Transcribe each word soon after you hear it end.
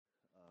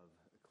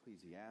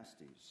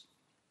Ecclesiastes.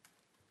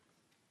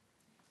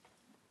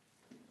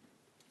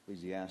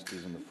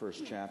 Ecclesiastes in the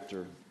first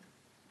chapter.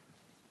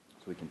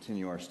 As we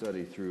continue our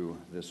study through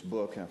this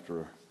book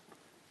after a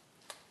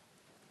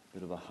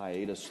bit of a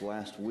hiatus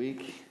last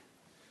week.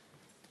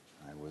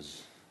 I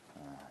was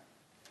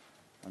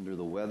under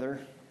the weather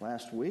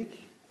last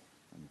week.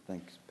 And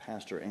thanks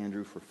Pastor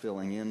Andrew for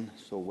filling in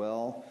so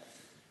well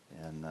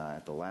and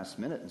at the last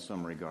minute in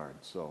some regard.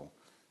 So,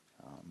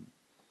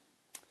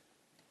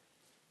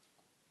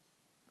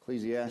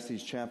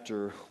 Ecclesiastes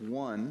chapter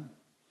 1.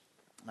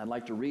 I'd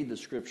like to read the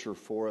scripture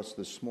for us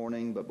this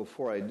morning, but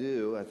before I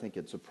do, I think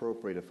it's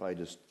appropriate if I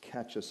just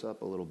catch us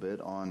up a little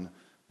bit on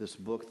this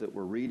book that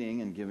we're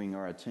reading and giving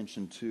our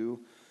attention to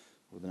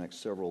over the next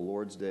several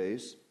Lord's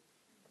days.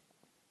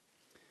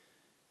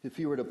 If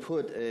you were to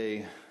put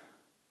a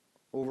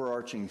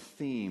overarching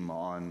theme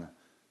on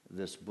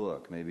this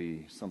book,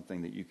 maybe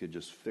something that you could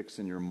just fix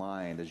in your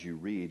mind as you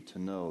read to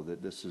know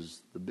that this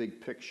is the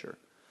big picture.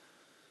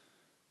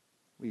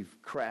 We've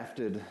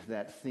crafted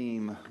that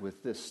theme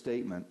with this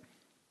statement.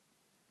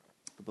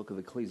 The book of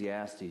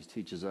Ecclesiastes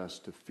teaches us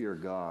to fear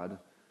God,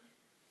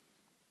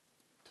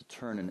 to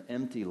turn an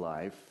empty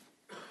life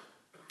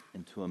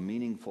into a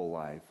meaningful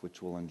life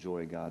which will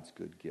enjoy God's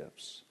good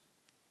gifts.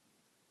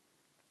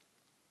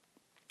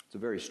 It's a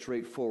very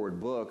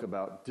straightforward book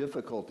about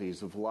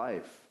difficulties of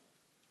life.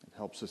 It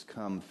helps us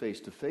come face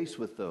to face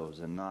with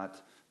those and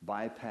not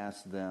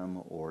bypass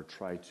them or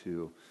try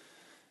to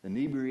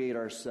inebriate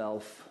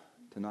ourselves,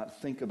 to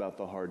not think about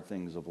the hard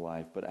things of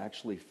life, but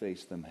actually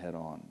face them head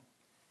on.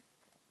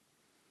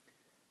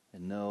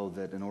 And know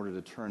that in order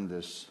to turn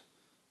this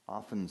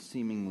often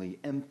seemingly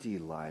empty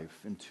life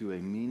into a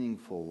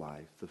meaningful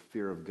life, the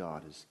fear of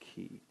God is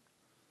key.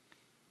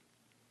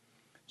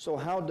 So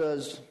how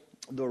does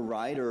the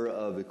writer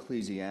of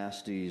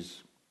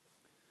Ecclesiastes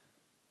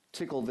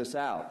tickle this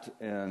out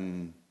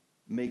and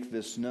make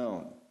this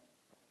known?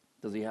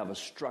 Does he have a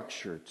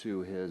structure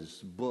to his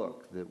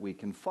book that we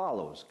can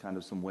follow? It's kind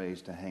of some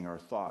ways to hang our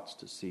thoughts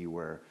to see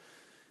where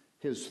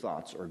his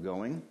thoughts are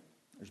going.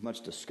 There's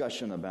much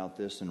discussion about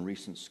this in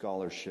recent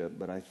scholarship,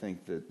 but I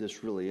think that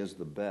this really is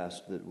the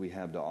best that we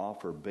have to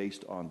offer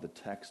based on the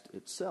text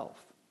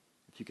itself.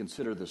 If you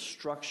consider the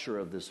structure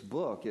of this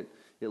book,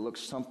 it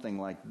looks something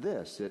like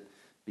this. It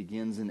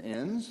begins and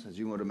ends, as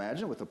you would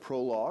imagine, with a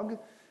prologue.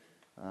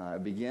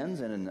 It begins,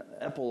 and in an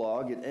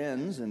epilogue it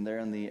ends, and there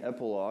in the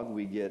epilogue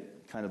we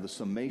get kind of the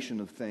summation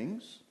of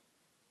things.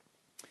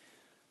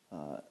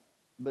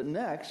 But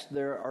next,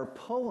 there are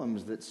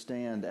poems that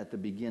stand at the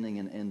beginning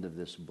and end of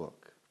this book.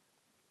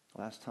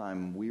 Last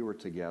time we were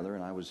together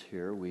and I was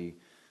here, we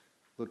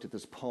looked at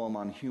this poem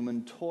on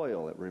human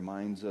toil. It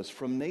reminds us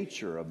from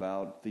nature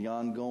about the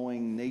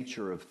ongoing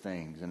nature of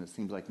things, and it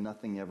seems like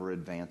nothing ever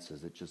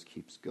advances. It just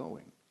keeps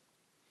going.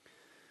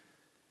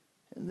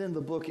 And then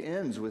the book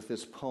ends with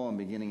this poem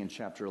beginning in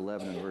chapter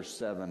 11 and verse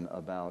 7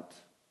 about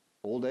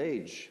old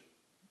age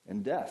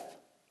and death.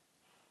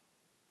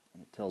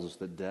 And it tells us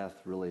that death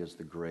really is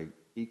the great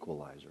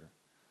equalizer.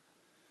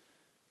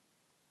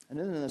 And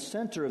then in the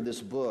center of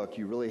this book,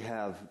 you really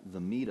have the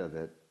meat of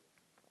it.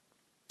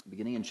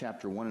 Beginning in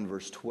chapter 1 and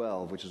verse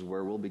 12, which is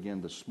where we'll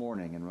begin this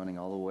morning, and running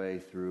all the way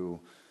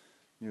through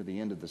near the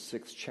end of the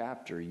 6th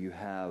chapter, you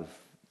have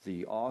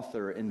the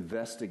author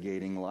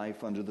investigating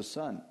life under the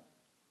sun.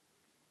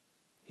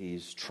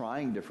 He's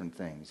trying different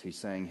things. He's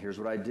saying, here's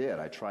what I did.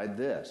 I tried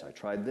this,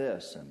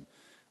 and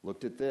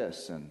looked at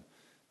this, and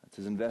that's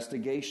his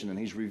investigation. And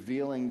he's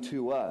revealing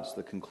to us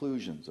the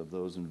conclusions of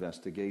those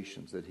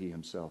investigations that he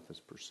himself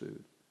has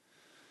pursued.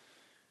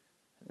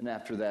 And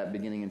after that,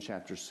 beginning in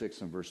chapter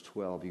 6 and verse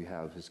 12, you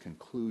have his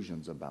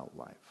conclusions about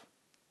life.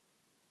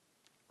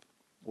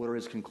 What are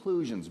his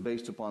conclusions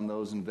based upon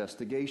those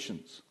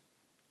investigations?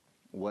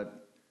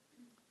 What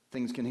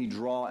things can he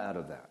draw out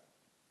of that?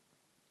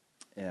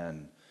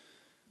 And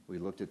we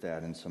looked at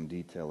that in some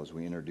detail as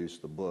we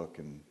introduced the book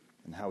and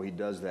how he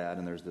does that.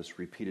 And there's this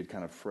repeated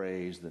kind of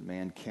phrase that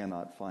man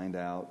cannot find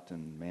out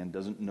and man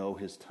doesn't know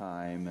his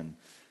time. And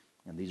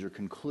these are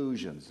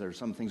conclusions. There are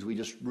some things we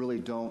just really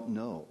don't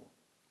know.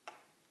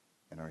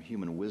 And our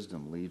human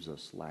wisdom leaves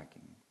us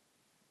lacking.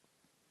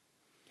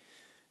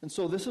 And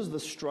so this is the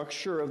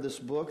structure of this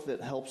book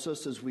that helps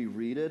us as we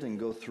read it and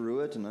go through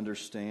it and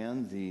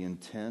understand the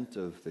intent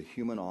of the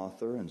human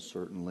author and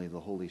certainly the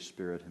Holy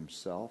Spirit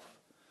himself.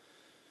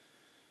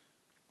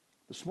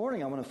 This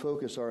morning I want to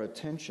focus our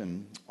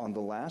attention on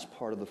the last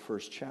part of the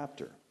first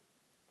chapter.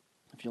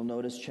 If you'll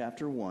notice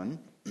chapter 1,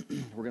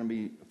 we're going to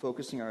be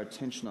focusing our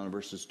attention on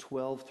verses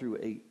 12 through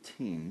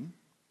 18.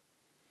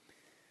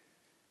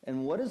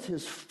 And what is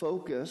his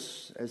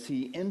focus as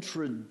he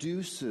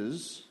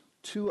introduces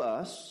to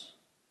us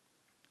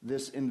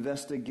this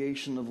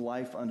investigation of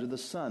life under the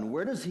sun?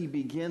 Where does he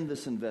begin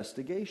this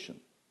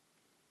investigation?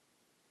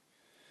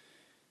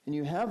 And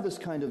you have this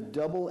kind of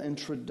double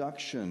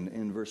introduction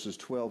in verses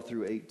 12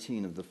 through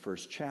 18 of the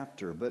first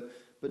chapter. But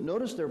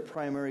notice their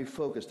primary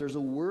focus. There's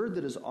a word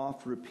that is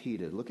oft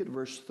repeated. Look at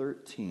verse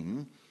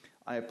 13.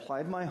 I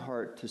applied my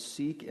heart to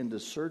seek and to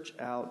search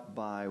out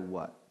by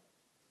what?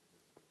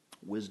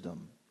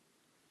 wisdom.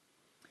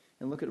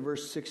 And look at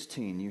verse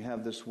 16. You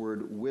have this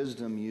word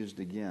wisdom used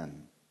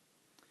again.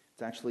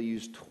 It's actually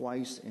used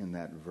twice in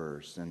that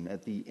verse. And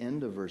at the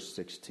end of verse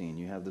 16,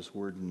 you have this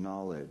word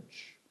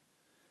knowledge.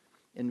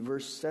 In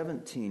verse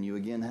 17, you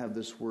again have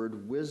this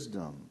word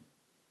wisdom.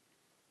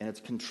 And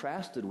it's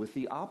contrasted with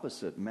the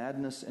opposite,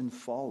 madness and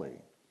folly.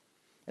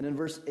 And in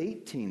verse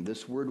 18,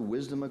 this word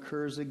wisdom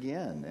occurs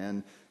again,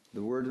 and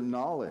the word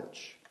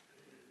knowledge.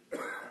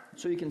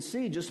 So you can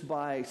see just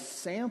by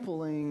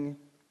sampling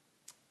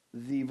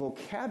the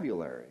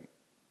vocabulary,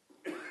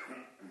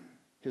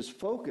 his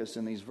focus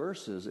in these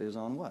verses is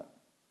on what?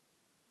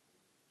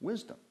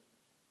 Wisdom.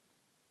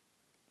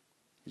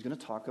 He's going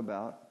to talk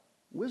about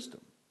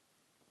wisdom.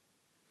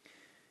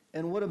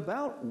 And what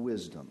about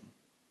wisdom?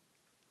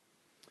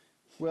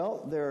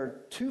 Well, there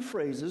are two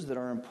phrases that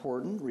are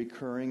important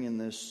recurring in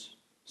this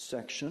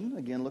section.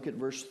 Again, look at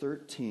verse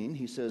 13.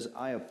 He says,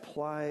 I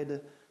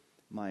applied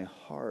my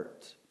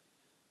heart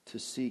to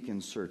seek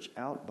and search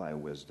out by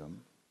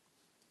wisdom.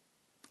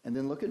 And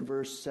then look at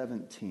verse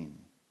 17.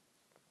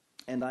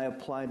 And I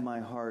applied my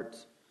heart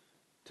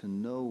to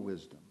know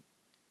wisdom.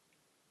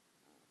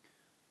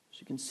 So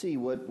you can see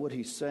what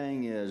he's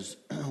saying is,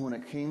 when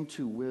it came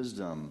to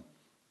wisdom,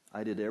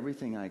 I did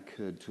everything I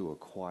could to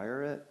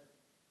acquire it,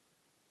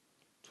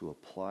 to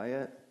apply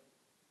it,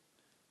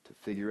 to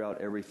figure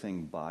out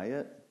everything by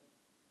it.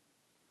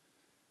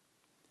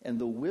 And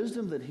the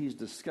wisdom that he's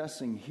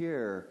discussing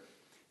here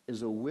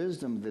is a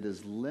wisdom that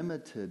is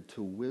limited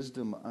to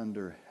wisdom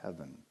under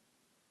heaven.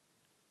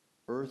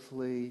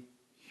 Earthly,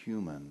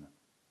 human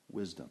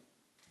wisdom.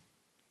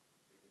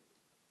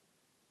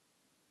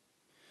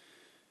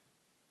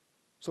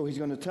 So he's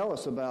going to tell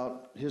us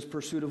about his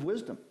pursuit of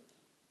wisdom.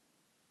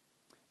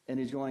 And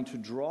he's going to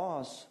draw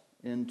us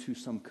into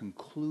some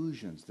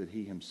conclusions that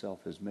he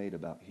himself has made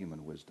about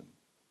human wisdom.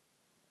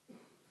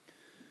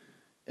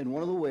 And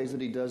one of the ways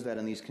that he does that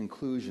in these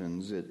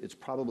conclusions, it's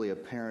probably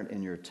apparent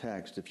in your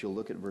text if you'll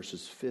look at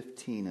verses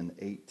 15 and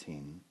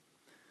 18.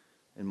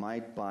 In my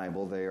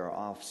Bible, they are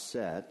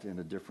offset in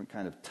a different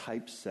kind of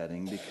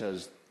typesetting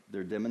because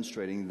they're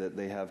demonstrating that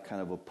they have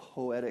kind of a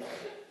poetic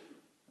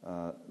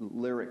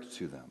lyric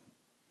to them.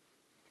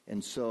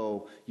 And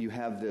so you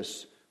have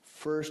this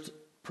first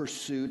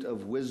pursuit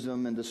of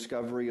wisdom and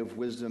discovery of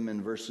wisdom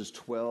in verses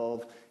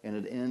 12, and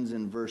it ends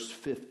in verse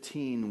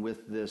 15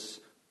 with this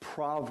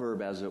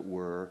proverb, as it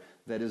were,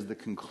 that is the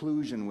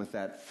conclusion with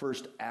that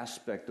first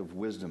aspect of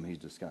wisdom he's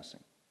discussing.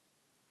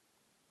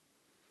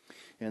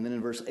 And then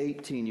in verse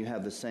 18, you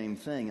have the same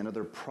thing.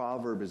 Another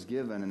proverb is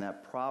given, and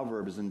that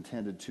proverb is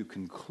intended to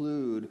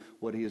conclude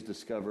what he has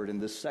discovered in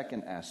the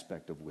second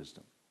aspect of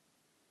wisdom.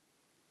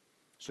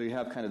 So you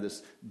have kind of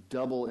this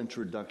double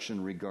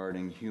introduction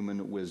regarding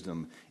human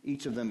wisdom,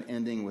 each of them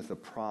ending with a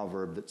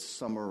proverb that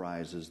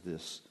summarizes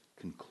this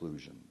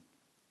conclusion.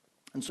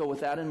 And so with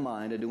that in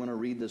mind, I do want to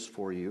read this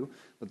for you,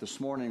 but this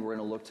morning we're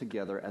going to look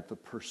together at the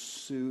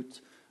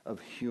pursuit of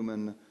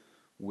human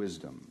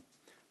wisdom.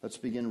 Let's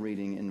begin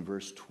reading in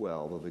verse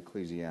 12 of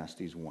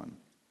Ecclesiastes 1.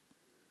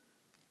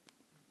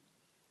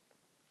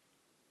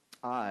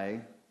 I,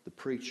 the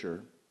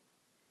preacher,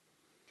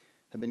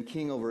 have been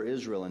king over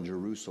Israel and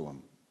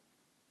Jerusalem.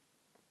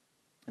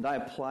 And I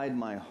applied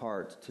my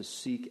heart to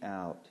seek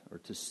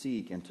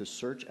and to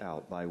search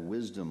out by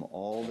wisdom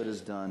all that is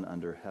done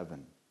under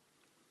heaven.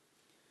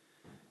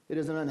 It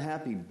is an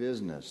unhappy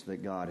business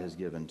that God has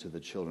given to the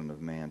children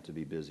of man to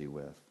be busy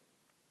with.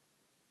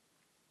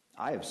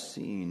 I have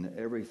seen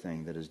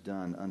everything that is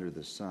done under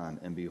the sun,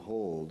 and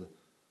behold,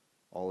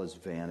 all is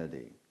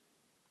vanity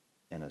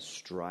and a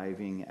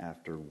striving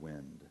after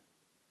wind.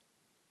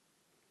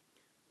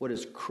 What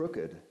is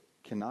crooked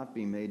cannot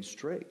be made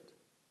straight,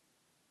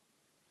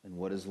 and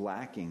what is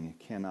lacking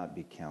cannot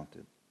be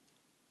counted.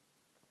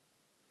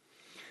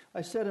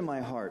 I said in my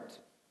heart,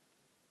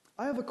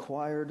 I have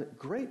acquired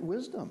great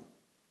wisdom,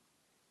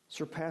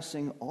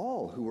 surpassing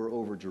all who were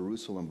over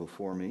Jerusalem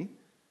before me,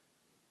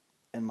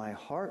 and my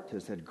heart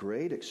has had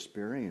great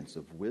experience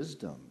of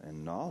wisdom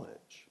and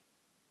knowledge.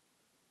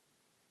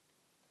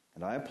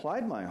 And I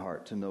applied my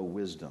heart to know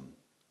wisdom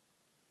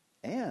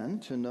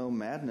and to know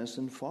madness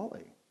and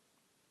folly.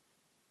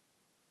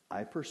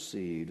 I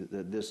perceived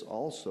that this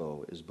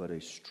also is but a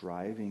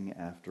striving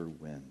after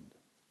wind.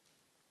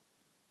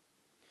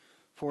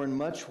 For in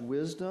much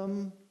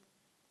wisdom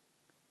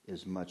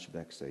is much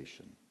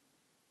vexation,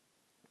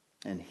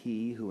 and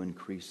he who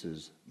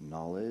increases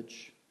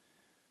knowledge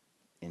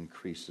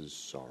increases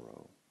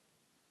sorrow.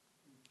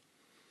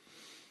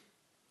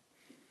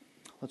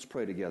 Let's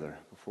pray together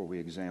before we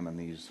examine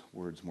these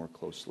words more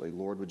closely.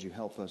 Lord, would you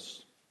help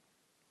us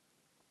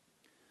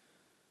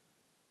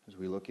as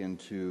we look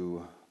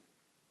into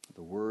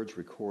the words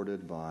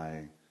recorded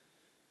by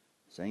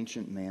this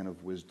ancient man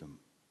of wisdom?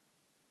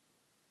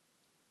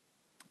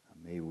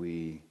 May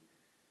we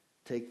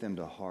take them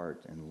to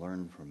heart and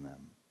learn from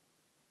them.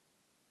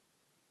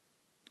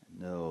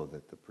 And know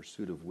that the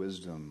pursuit of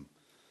wisdom,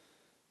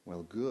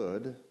 while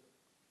good,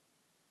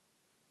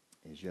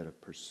 is yet a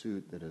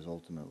pursuit that is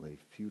ultimately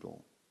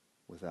futile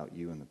without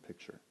you in the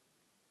picture.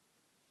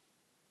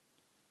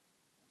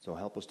 So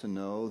help us to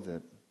know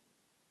that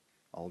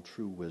all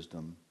true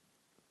wisdom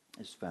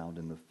is found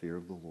in the fear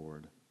of the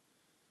Lord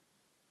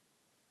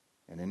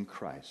and in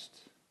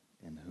Christ,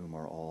 in whom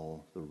are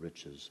all the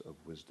riches of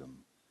wisdom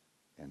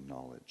and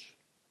knowledge.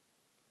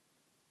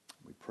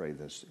 We pray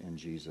this in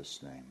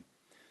Jesus' name.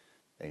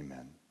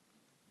 Amen.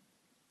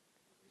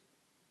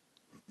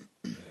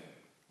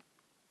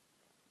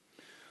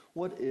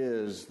 What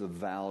is the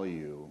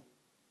value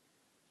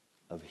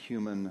of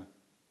human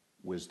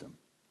wisdom?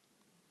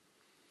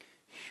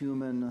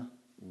 Human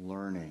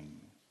learning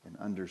and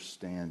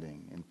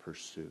understanding and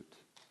pursuit.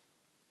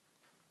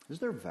 Is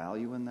there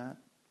value in that?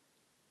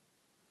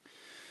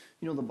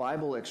 You know, the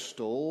Bible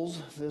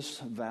extols this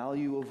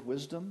value of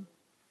wisdom.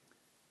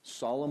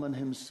 Solomon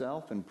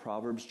himself in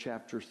Proverbs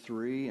chapter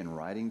 3, in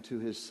writing to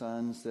his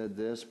son, said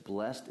this,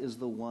 "Blessed is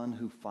the one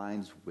who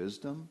finds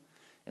wisdom,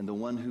 and the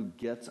one who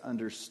gets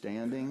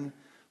understanding,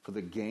 for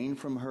the gain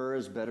from her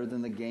is better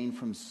than the gain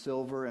from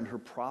silver, and her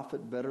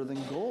profit better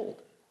than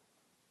gold.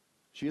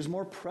 She is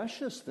more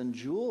precious than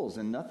jewels,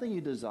 and nothing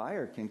you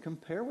desire can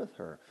compare with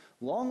her.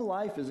 Long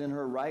life is in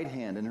her right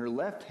hand, and her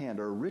left hand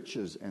are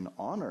riches and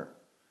honor."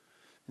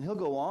 And he'll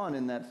go on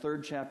in that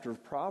 3rd chapter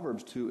of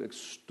Proverbs to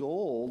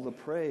extol the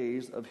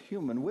praise of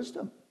human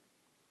wisdom.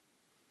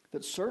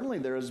 That certainly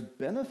there is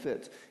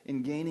benefit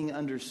in gaining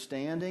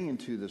understanding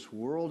into this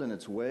world and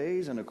its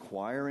ways and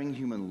acquiring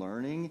human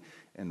learning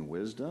and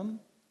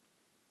wisdom.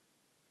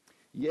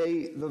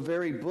 Yea, the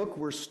very book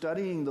we're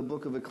studying, the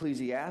book of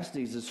Ecclesiastes,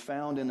 is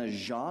found in a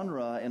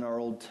genre in our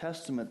Old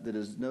Testament that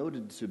is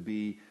noted to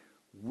be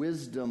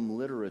wisdom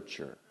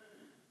literature.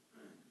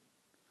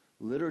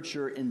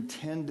 Literature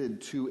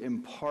intended to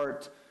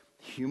impart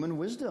human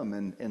wisdom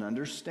and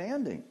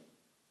understanding.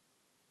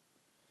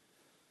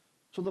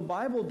 So the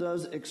Bible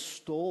does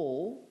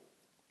extol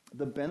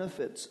the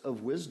benefits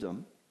of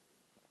wisdom.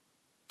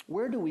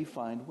 Where do we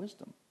find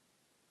wisdom?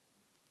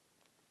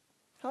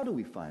 How do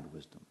we find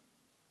wisdom?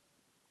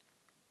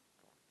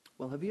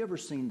 Well, have you ever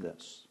seen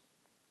this?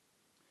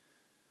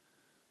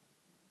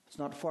 It's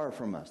not far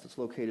from us. It's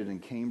located in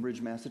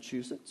Cambridge,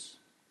 Massachusetts.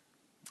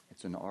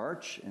 It's an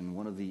arch in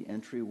one of the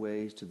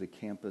entryways to the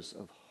campus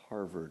of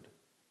Harvard.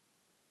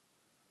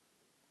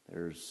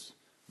 There's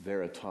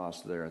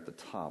Veritas there at the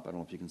top. I don't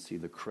know if you can see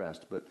the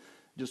crest, but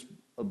just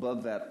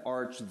above that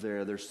arch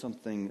there, there's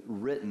something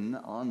written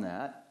on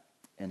that.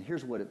 And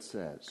here's what it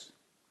says: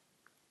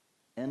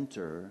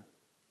 "Enter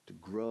to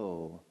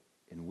grow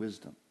in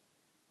wisdom."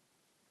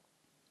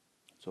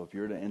 So if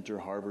you're to enter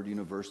Harvard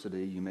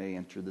University, you may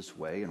enter this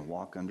way and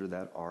walk under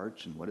that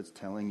arch. And what it's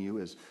telling you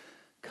is,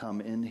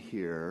 come in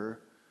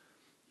here,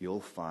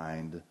 you'll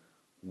find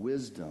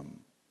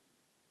wisdom.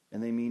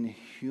 And they mean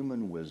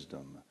human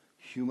wisdom,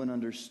 human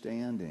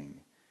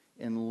understanding,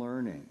 and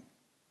learning.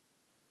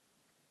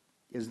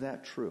 Is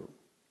that true?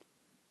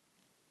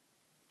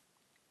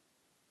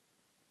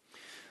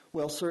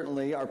 Well,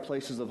 certainly our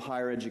places of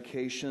higher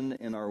education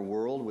in our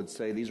world would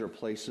say these are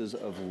places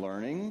of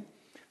learning.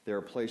 There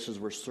are places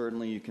where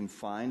certainly you can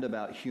find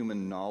about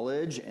human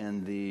knowledge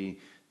and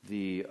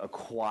the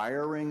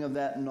acquiring of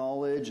that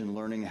knowledge and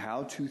learning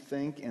how to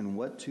think and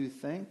what to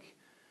think.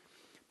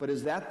 But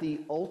is that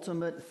the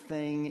ultimate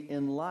thing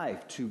in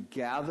life, to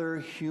gather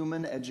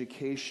human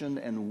education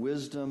and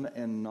wisdom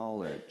and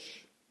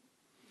knowledge?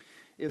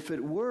 If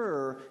it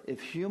were, if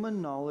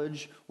human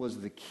knowledge was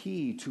the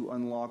key to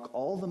unlock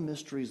all the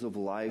mysteries of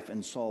life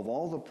and solve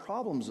all the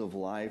problems of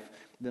life,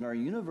 then our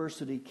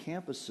university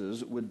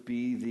campuses would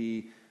be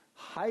the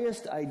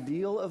highest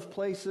ideal of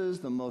places,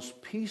 the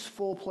most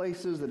peaceful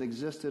places that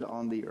existed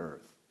on the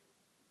earth.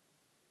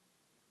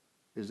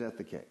 Is that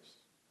the case?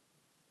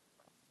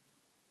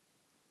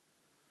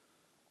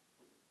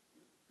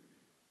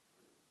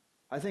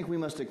 I think we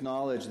must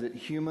acknowledge that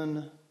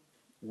human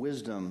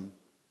wisdom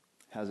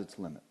has its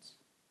limits.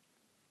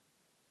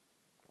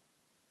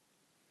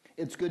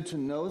 It's good to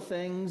know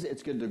things.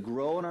 It's good to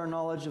grow in our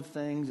knowledge of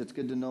things. It's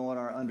good to know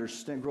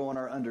grow in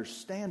our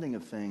understanding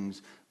of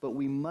things. But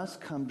we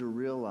must come to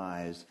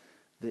realize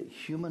that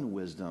human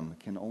wisdom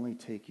can only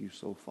take you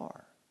so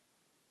far.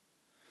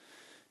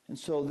 And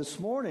so this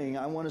morning,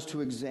 I want us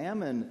to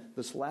examine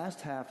this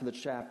last half of the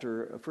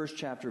chapter, first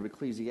chapter of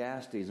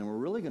Ecclesiastes, and we're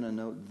really going to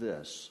note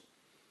this,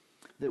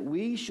 that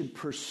we should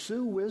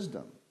pursue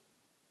wisdom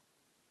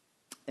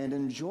and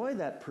enjoy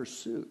that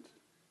pursuit,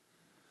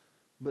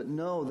 but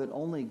know that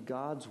only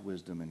God's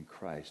wisdom in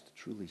Christ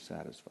truly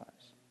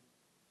satisfies.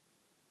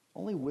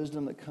 Only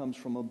wisdom that comes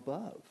from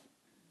above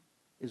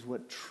is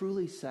what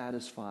truly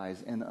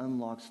satisfies and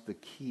unlocks the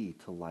key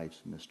to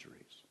life's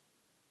mysteries.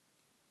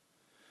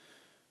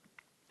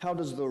 How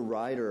does the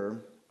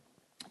writer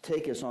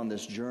take us on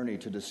this journey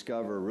to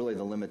discover really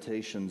the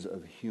limitations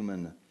of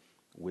human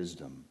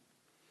wisdom?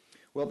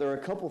 Well, there are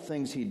a couple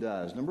things he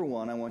does. Number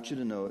one, I want you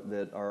to note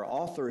that our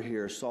author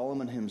here,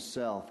 Solomon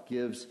himself,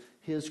 gives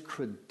his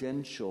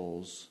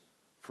credentials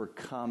for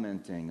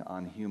commenting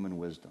on human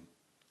wisdom.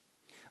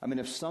 I mean,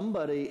 if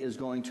somebody is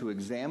going to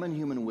examine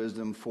human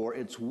wisdom for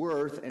its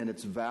worth and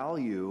its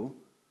value,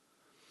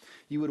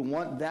 you would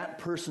want that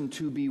person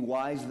to be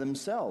wise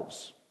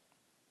themselves,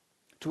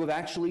 to have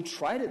actually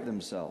tried it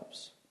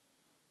themselves.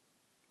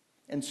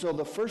 And so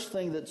the first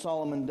thing that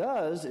Solomon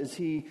does is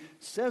he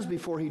says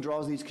before he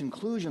draws these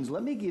conclusions,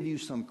 let me give you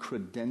some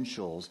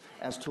credentials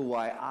as to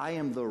why I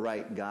am the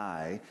right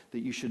guy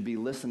that you should be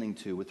listening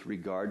to with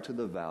regard to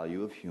the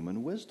value of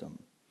human wisdom.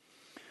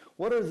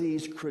 What are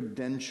these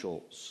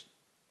credentials?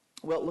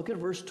 Well, look at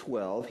verse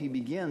 12. He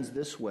begins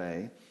this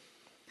way,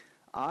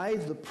 I,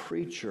 the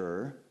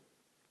preacher,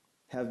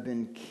 have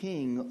been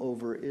king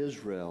over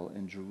Israel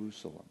and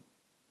Jerusalem.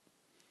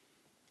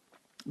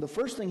 The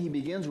first thing he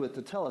begins with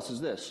to tell us is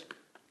this.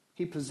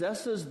 He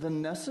possesses the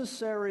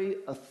necessary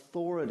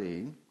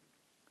authority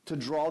to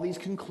draw these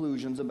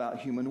conclusions about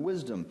human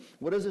wisdom.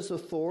 What is this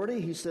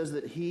authority? He says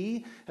that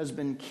he has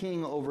been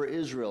king over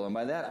Israel. And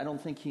by that, I don't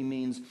think he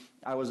means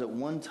I was at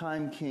one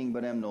time king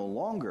but am no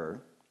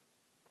longer.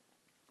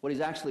 What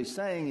he's actually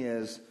saying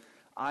is,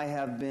 I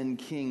have been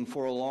king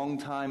for a long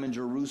time in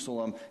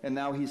Jerusalem, and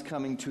now he's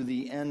coming to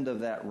the end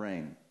of that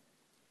reign.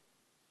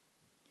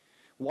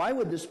 Why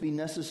would this be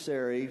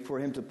necessary for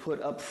him to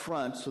put up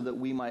front so that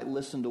we might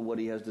listen to what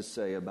he has to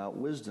say about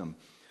wisdom?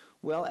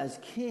 Well, as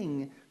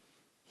king,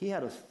 he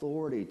had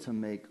authority to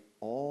make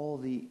all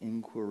the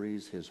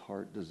inquiries his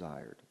heart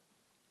desired.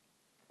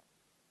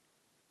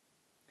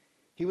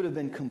 He would have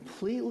been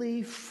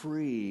completely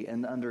free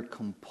and under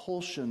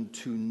compulsion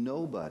to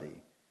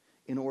nobody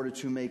in order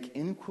to make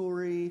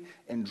inquiry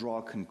and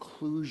draw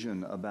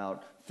conclusion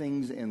about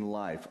things in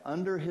life,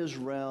 under his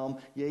realm,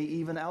 yea,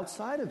 even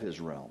outside of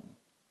his realm.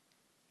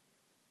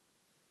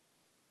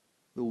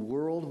 The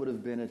world would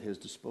have been at his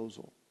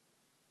disposal.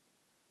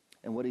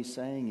 And what he's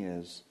saying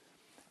is,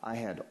 I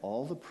had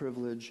all the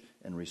privilege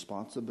and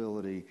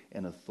responsibility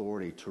and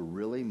authority to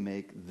really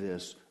make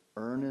this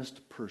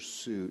earnest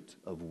pursuit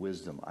of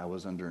wisdom. I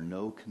was under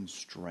no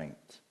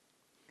constraint.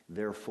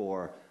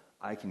 Therefore,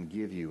 I can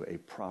give you a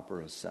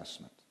proper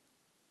assessment.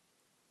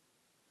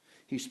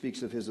 He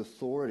speaks of his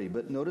authority,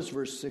 but notice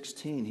verse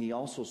 16, he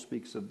also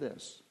speaks of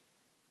this.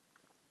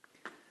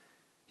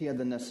 He had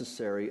the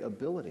necessary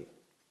ability.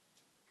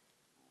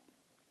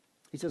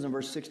 He says in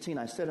verse 16,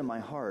 I said in my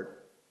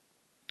heart,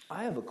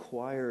 I have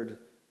acquired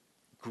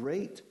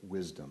great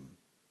wisdom,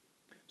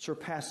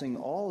 surpassing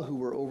all who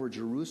were over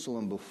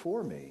Jerusalem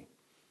before me,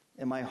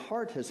 and my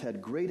heart has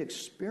had great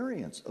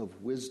experience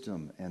of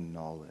wisdom and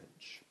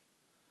knowledge.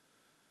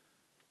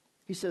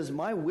 He says,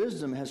 my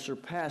wisdom has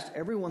surpassed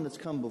everyone that's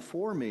come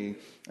before me,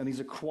 and he's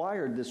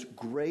acquired this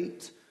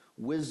great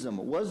wisdom.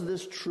 Was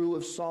this true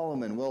of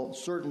Solomon? Well,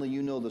 certainly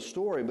you know the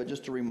story, but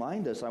just to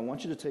remind us, I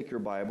want you to take your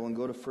Bible and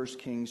go to 1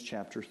 Kings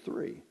chapter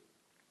 3.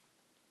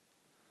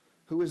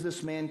 Who is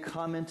this man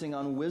commenting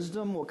on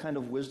wisdom? What kind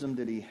of wisdom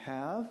did he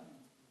have?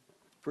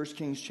 1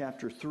 Kings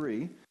chapter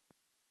 3.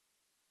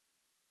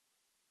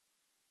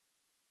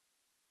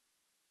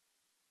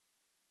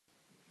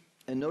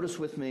 And notice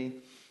with me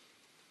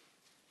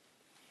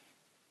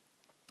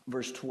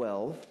verse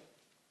 12.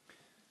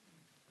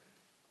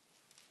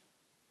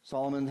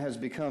 Solomon has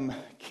become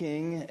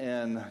king,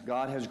 and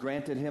God has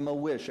granted him a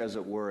wish, as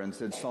it were, and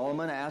said,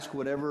 Solomon, ask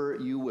whatever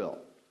you will.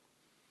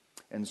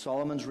 And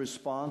Solomon's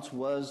response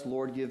was,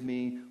 Lord, give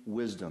me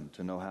wisdom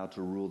to know how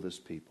to rule this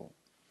people.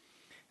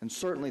 And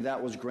certainly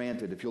that was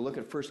granted. If you look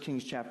at 1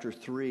 Kings chapter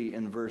 3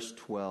 and verse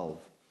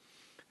 12,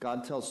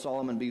 God tells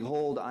Solomon,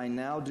 behold, I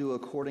now do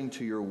according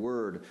to your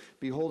word.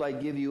 Behold, I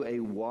give you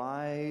a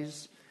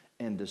wise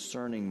and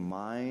discerning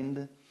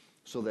mind,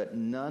 so that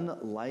none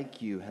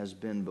like you has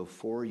been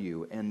before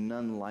you, and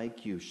none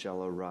like you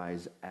shall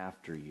arise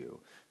after you.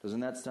 Doesn't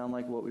that sound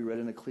like what we read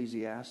in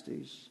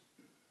Ecclesiastes?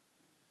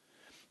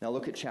 Now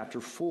look at chapter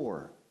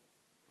 4.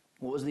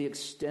 What was the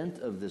extent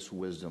of this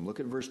wisdom? Look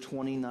at verse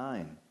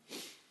 29.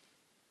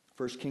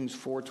 1 Kings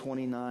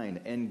 4:29.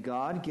 And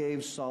God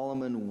gave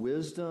Solomon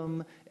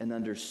wisdom and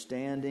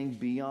understanding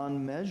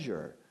beyond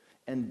measure,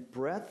 and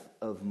breadth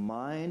of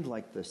mind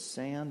like the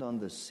sand on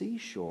the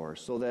seashore,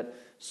 so that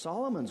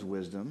Solomon's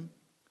wisdom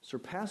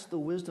surpassed the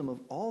wisdom of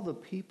all the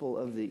people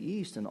of the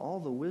east and all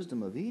the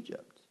wisdom of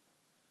Egypt.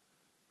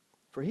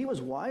 For he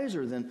was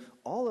wiser than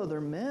all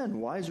other men,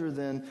 wiser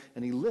than,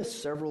 and he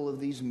lists several of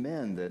these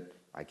men that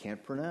I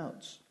can't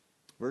pronounce.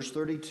 Verse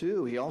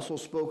 32, he also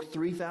spoke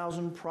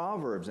 3,000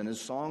 proverbs, and his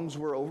songs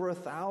were over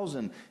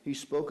 1,000. He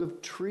spoke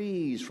of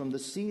trees, from the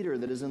cedar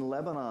that is in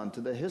Lebanon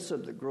to the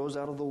hyssop that grows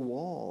out of the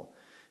wall.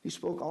 He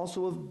spoke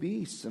also of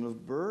beasts and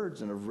of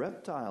birds and of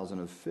reptiles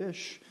and of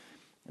fish.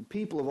 And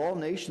people of all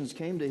nations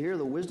came to hear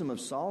the wisdom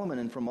of Solomon,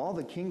 and from all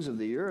the kings of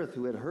the earth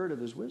who had heard of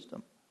his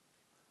wisdom.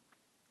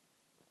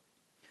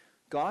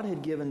 God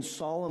had given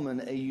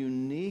Solomon a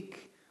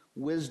unique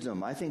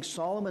wisdom. I think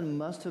Solomon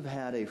must have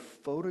had a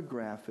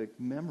photographic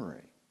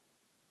memory,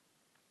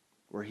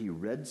 where he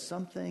read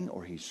something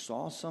or he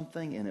saw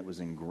something and it was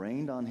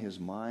ingrained on his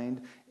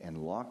mind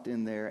and locked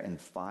in there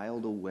and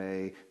filed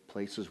away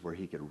places where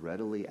he could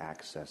readily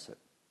access it.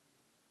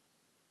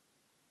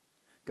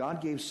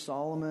 God gave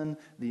Solomon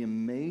the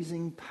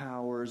amazing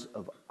powers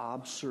of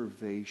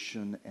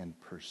observation and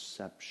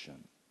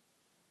perception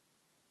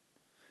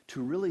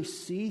to really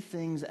see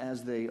things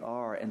as they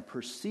are and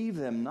perceive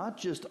them not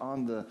just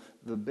on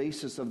the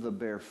basis of the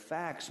bare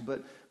facts,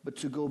 but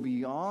to go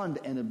beyond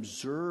and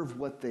observe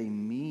what they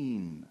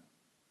mean.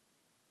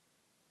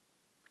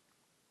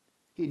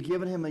 He had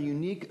given him a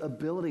unique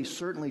ability,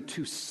 certainly,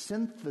 to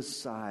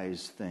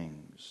synthesize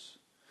things,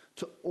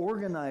 to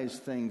organize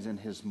things in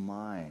his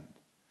mind,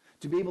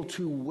 to be able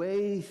to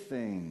weigh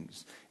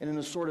things, and in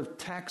a sort of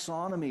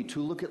taxonomy,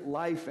 to look at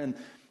life and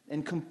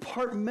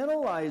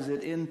compartmentalize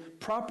it in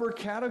proper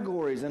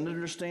categories and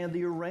understand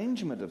the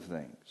arrangement of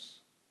things.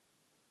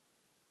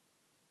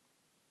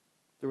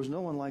 There was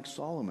no one like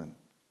Solomon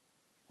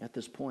at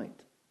this point.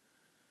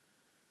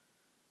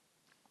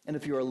 And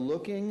if you are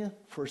looking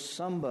for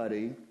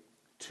somebody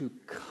to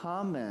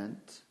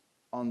comment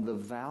on the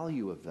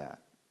value of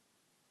that,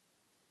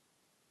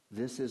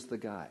 this is the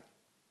guy.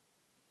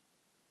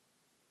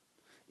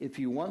 If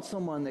you want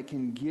someone that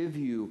can give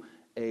you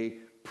a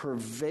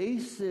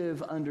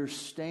pervasive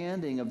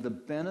understanding of the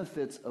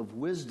benefits of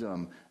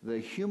wisdom, the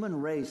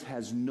human race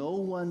has no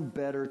one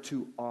better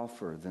to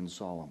offer than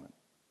Solomon.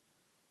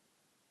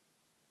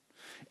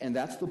 And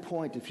that's the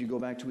point if you go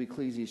back to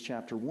Ecclesiastes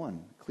chapter 1,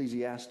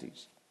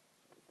 Ecclesiastes.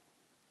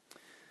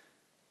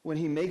 When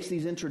he makes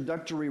these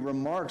introductory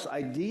remarks,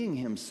 IDing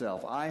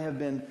himself, I have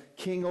been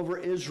king over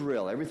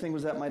Israel. Everything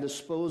was at my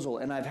disposal,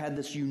 and I've had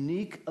this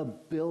unique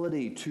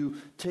ability to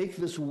take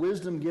this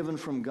wisdom given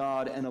from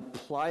God and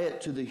apply it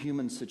to the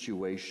human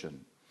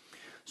situation.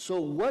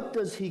 So what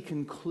does he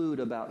conclude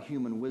about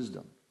human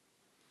wisdom?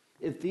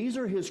 If these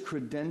are his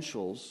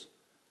credentials,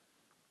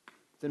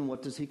 then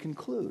what does he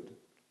conclude?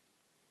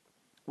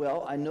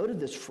 Well, I noted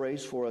this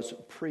phrase for us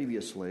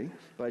previously,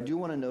 but I do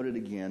want to note it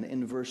again.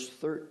 In verse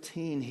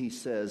 13, he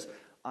says,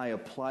 I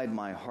applied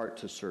my heart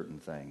to certain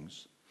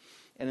things.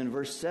 And in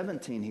verse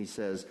 17, he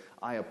says,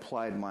 I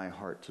applied my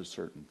heart to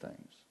certain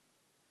things.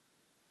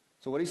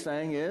 So what he's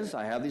saying is,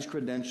 I have these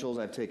credentials,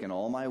 I've taken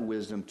all my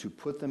wisdom to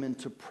put them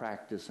into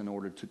practice in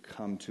order to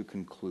come to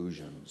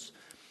conclusions.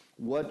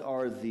 What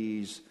are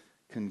these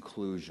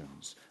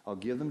conclusions? I'll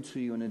give them to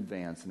you in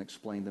advance and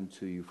explain them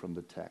to you from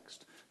the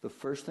text. The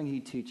first thing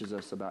he teaches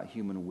us about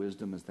human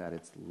wisdom is that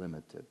it's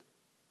limited.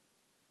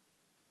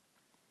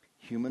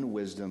 Human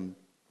wisdom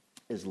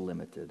is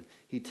limited.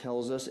 He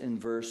tells us in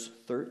verse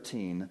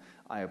 13,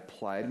 I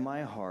applied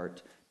my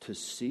heart to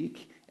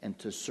seek and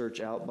to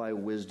search out by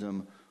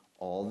wisdom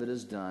all that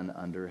is done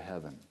under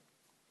heaven.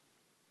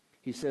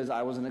 He says,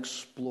 I was an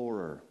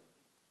explorer,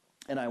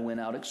 and I went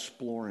out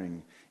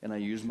exploring, and I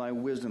used my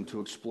wisdom to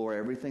explore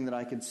everything that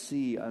I could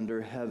see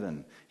under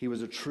heaven. He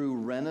was a true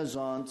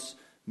Renaissance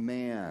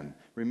man.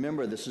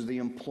 Remember, this is the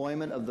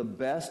employment of the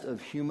best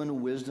of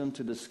human wisdom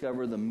to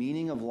discover the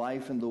meaning of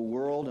life in the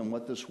world and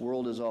what this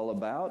world is all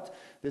about.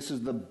 This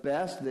is the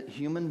best that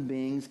human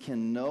beings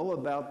can know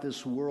about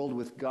this world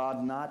with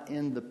God not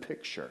in the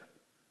picture.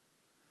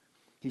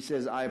 He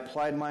says, I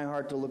applied my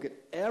heart to look at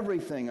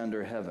everything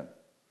under heaven.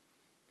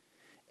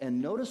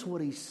 And notice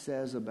what he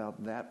says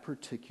about that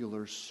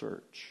particular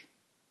search.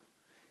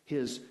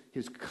 His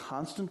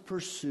constant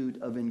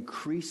pursuit of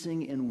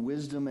increasing in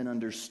wisdom and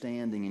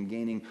understanding and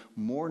gaining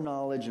more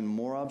knowledge and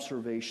more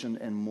observation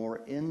and more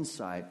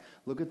insight.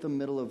 Look at the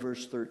middle of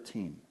verse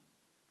 13.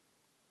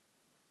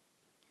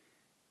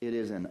 It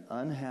is an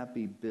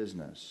unhappy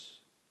business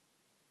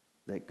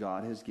that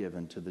God has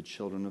given to the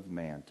children of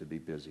man to be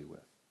busy with.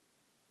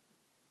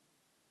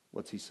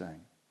 What's he saying?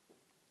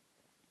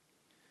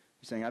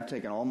 He's saying, I've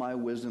taken all my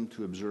wisdom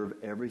to observe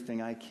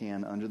everything I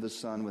can under the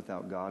sun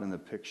without God in the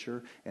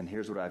picture, and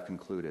here's what I've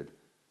concluded.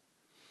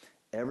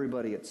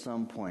 Everybody at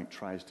some point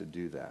tries to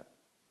do that.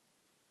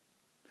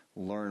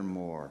 Learn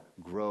more,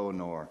 grow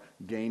more,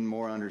 gain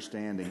more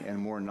understanding and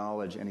more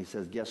knowledge, and he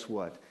says, guess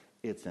what?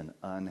 It's an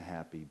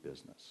unhappy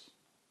business.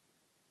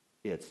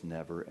 It's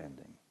never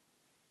ending.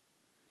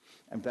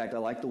 In fact, I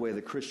like the way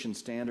the Christian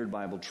Standard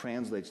Bible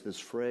translates this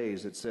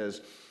phrase. It says,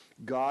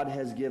 God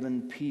has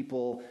given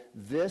people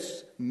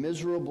this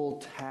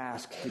miserable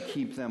task to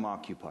keep them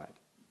occupied.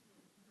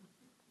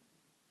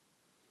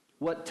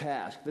 What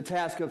task? The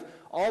task of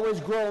always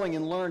growing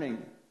and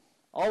learning,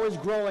 always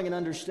growing and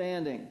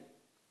understanding,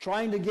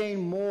 trying to gain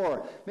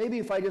more. Maybe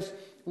if I just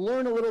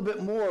learn a little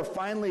bit more,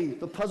 finally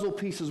the puzzle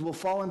pieces will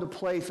fall into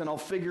place and I'll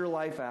figure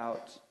life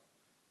out.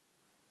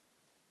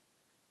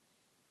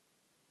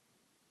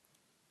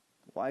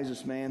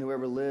 Wisest man who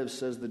ever lives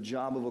says the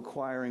job of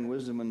acquiring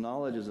wisdom and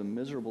knowledge is a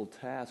miserable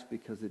task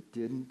because it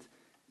didn't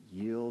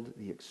yield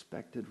the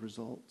expected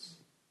results.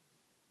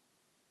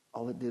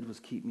 All it did was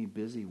keep me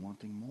busy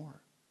wanting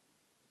more.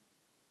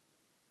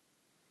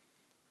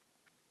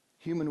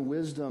 Human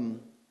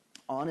wisdom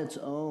on its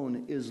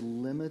own is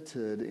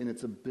limited in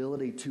its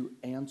ability to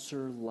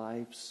answer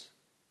life's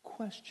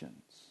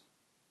questions.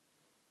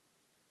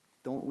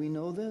 Don't we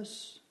know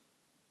this?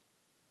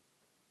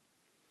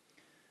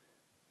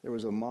 There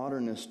was a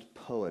modernist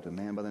poet, a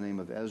man by the name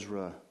of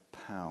Ezra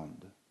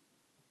Pound.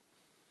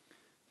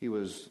 He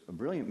was a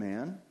brilliant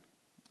man,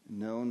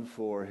 known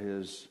for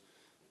his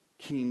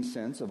keen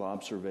sense of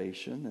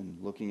observation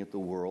and looking at the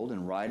world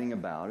and writing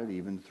about it,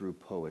 even through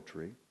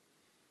poetry.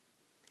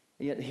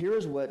 And yet here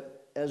is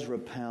what Ezra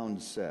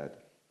Pound said.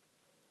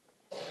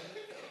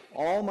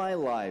 All my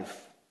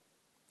life,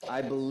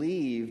 I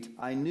believed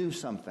I knew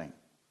something.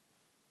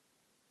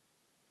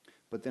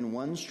 But then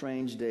one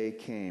strange day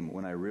came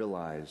when I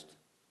realized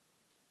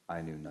I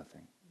knew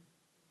nothing.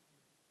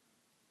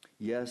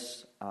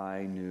 Yes,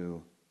 I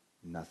knew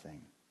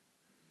nothing.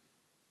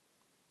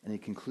 And he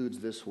concludes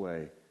this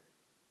way,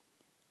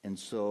 and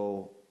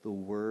so the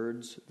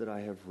words that I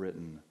have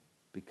written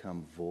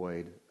become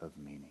void of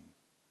meaning.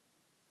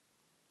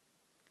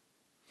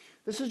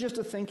 This is just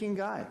a thinking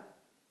guy.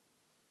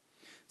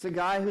 It's a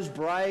guy who's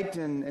bright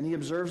and he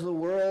observes the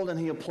world and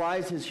he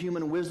applies his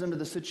human wisdom to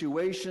the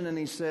situation and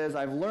he says,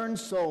 I've learned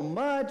so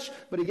much,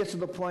 but he gets to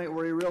the point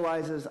where he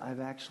realizes, I've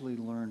actually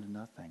learned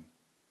nothing.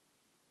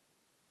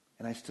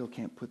 And I still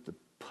can't put the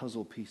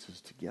puzzle pieces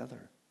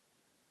together.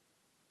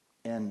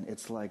 And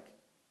it's like,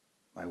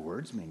 my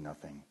words mean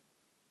nothing.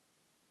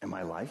 And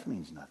my life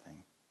means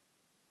nothing.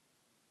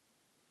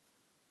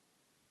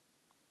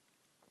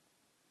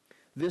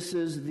 This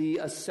is the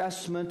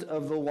assessment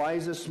of the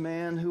wisest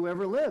man who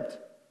ever lived.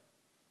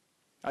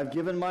 I've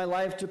given my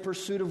life to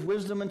pursuit of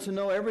wisdom and to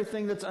know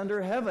everything that's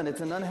under heaven. It's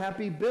an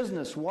unhappy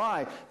business.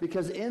 Why?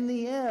 Because in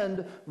the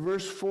end,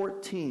 verse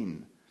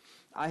 14,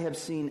 I have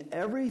seen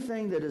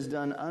everything that is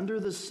done under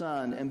the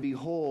sun, and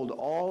behold,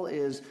 all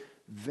is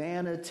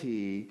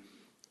vanity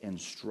and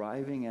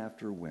striving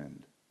after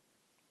wind.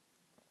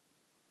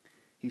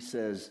 He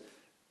says,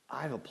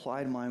 I've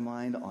applied my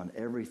mind on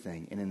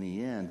everything, and in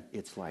the end,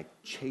 it's like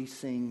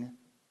chasing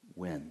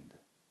wind.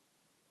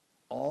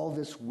 All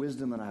this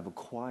wisdom that I've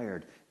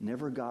acquired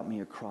never got me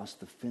across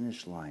the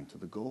finish line to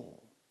the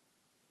goal.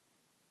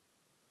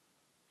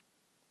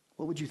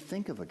 What would you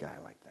think of a guy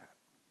like that?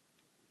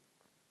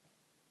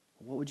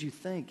 What would you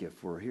think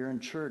if we're here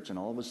in church and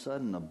all of a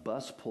sudden a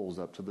bus pulls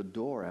up to the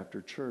door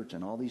after church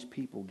and all these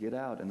people get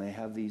out and they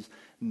have these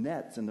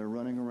nets and they're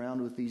running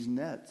around with these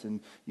nets,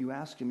 and you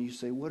ask them, you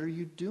say, what are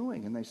you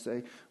doing? And they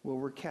say, well,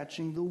 we're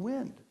catching the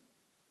wind.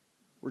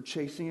 We're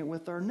chasing it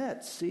with our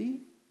nets,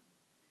 see?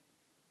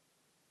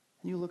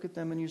 And you look at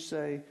them and you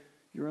say,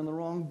 you're in the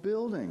wrong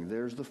building.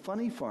 There's the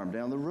funny farm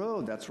down the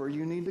road. That's where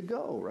you need to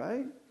go,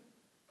 right?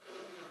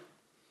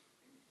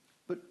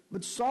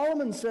 But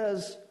Solomon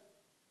says,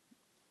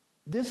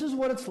 this is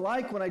what it's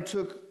like when I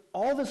took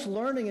all this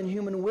learning and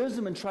human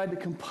wisdom and tried to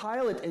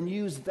compile it and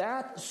use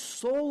that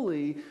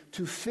solely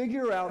to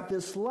figure out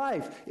this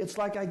life. It's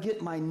like I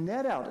get my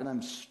net out and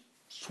I'm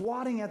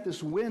swatting at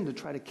this wind to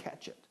try to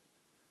catch it.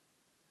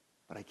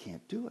 But I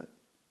can't do it.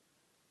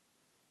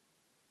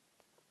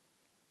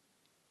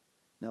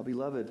 Now,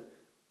 beloved,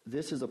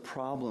 this is a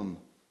problem,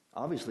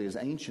 obviously as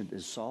ancient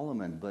as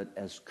Solomon, but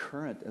as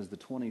current as the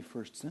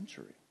 21st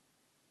century.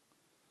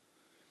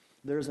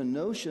 There's a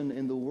notion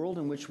in the world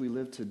in which we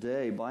live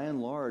today, by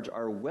and large,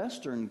 our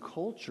Western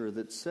culture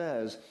that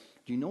says,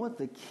 do you know what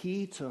the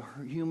key to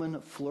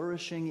human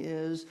flourishing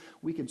is?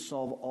 We could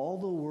solve all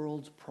the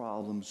world's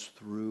problems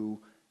through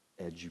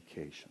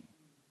education.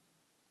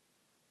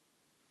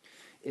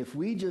 If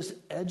we just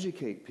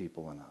educate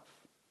people enough,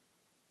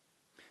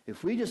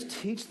 if we just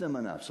teach them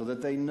enough so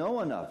that they know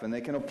enough and they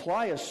can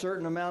apply a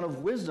certain amount of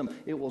wisdom,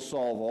 it will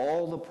solve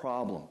all the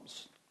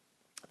problems.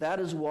 That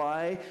is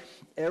why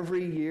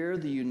every year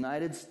the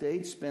United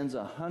States spends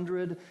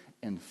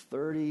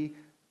 $130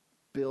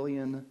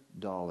 billion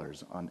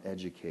on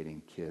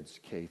educating kids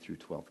K through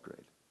 12th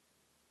grade.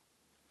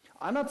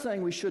 I'm not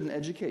saying we shouldn't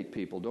educate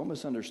people. Don't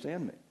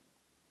misunderstand me.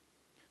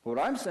 What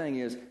I'm saying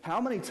is,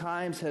 how many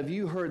times have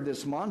you heard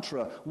this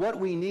mantra, what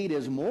we need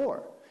is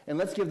more? And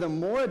let's give them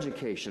more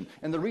education.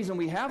 And the reason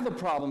we have the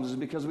problems is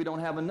because we don't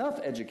have enough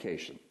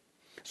education.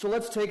 So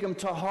let's take them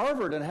to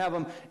Harvard and have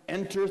them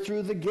enter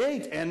through the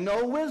gate and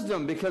know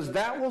wisdom, because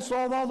that will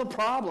solve all the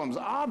problems,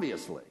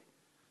 obviously.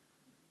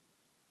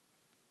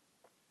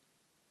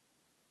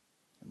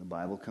 And the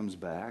Bible comes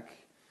back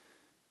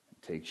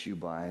and takes you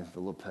by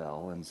the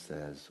lapel and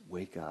says,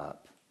 wake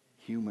up.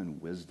 Human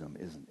wisdom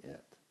isn't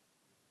it.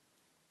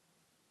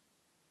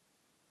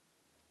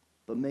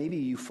 But maybe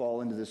you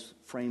fall into this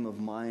frame of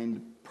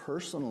mind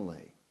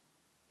personally.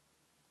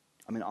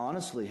 I mean,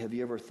 honestly, have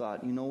you ever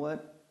thought, you know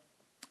what?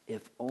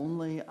 If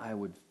only I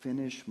would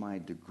finish my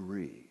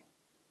degree,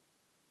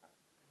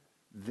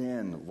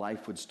 then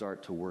life would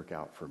start to work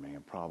out for me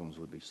and problems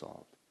would be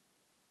solved.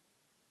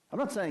 I'm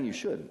not saying you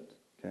shouldn't,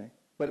 okay?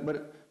 But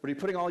are you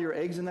putting all your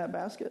eggs in that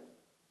basket?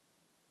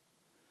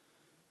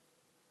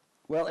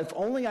 Well, if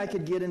only I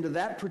could get into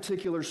that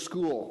particular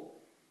school.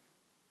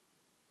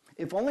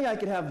 If only I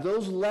could have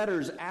those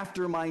letters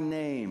after my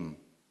name.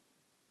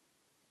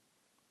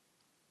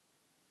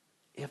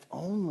 If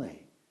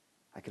only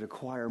I could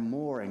acquire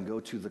more and go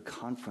to the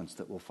conference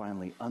that will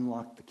finally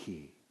unlock the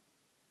key.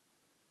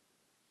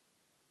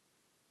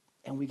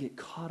 And we get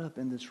caught up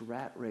in this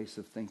rat race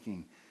of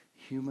thinking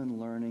human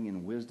learning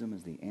and wisdom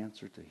is the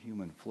answer to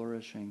human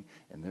flourishing,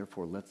 and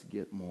therefore let's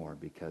get more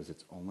because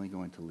it's only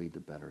going to lead to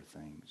better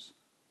things.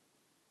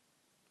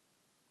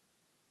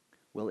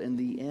 Well, in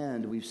the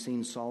end, we've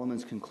seen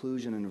Solomon's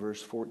conclusion in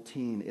verse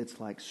 14. It's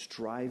like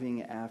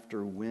striving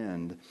after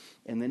wind.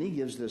 And then he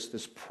gives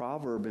this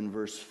proverb in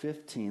verse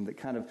 15 that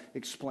kind of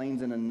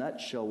explains in a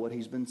nutshell what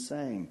he's been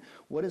saying.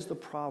 What is the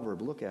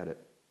proverb? Look at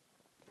it.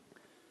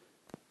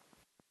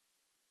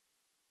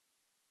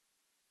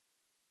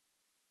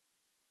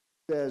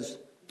 It says,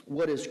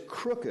 what is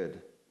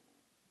crooked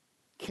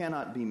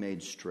cannot be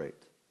made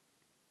straight,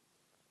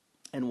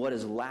 and what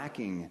is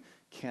lacking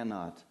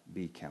cannot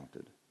be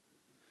counted.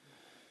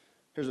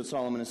 Here's what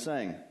Solomon is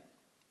saying.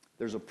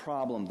 There's a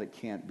problem that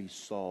can't be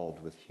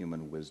solved with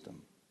human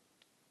wisdom.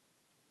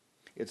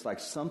 It's like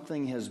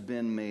something has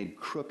been made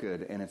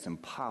crooked and it's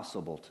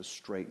impossible to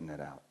straighten it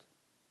out.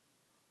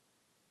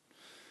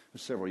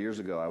 Several years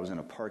ago, I was in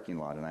a parking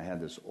lot and I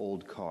had this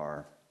old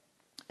car,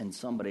 and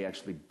somebody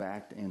actually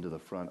backed into the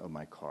front of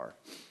my car,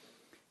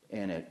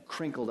 and it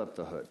crinkled up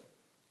the hood.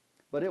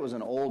 But it was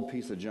an old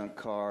piece of junk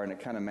car, and it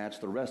kind of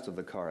matched the rest of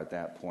the car at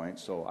that point,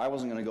 so I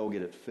wasn't going to go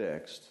get it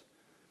fixed.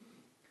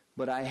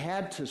 But I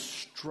had to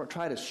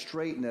try to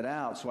straighten it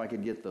out so I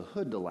could get the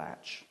hood to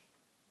latch.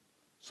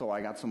 So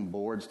I got some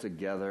boards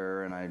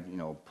together, and I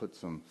put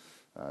some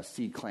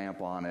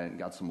C-clamp on it and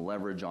got some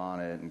leverage on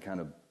it and kind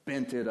of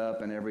bent it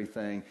up and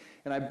everything.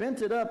 And I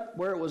bent it up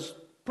where it was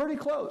pretty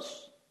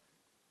close.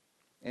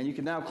 And you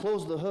can now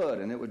close the hood,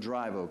 and it would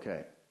drive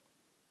okay.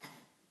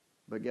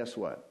 But guess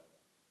what?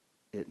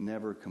 It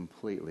never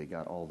completely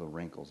got all the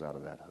wrinkles out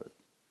of that hood.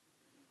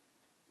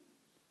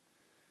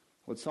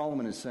 What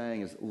Solomon is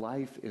saying is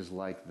life is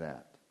like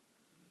that.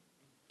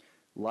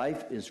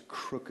 Life is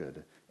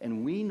crooked,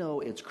 and we know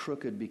it's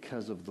crooked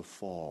because of the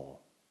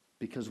fall,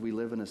 because we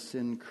live in a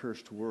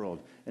sin-cursed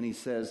world. And he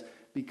says,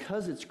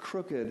 because it's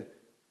crooked,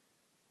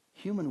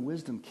 human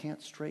wisdom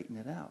can't straighten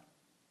it out.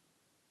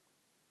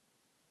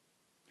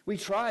 We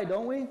try,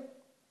 don't we?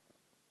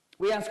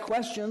 We ask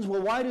questions,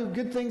 well, why do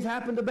good things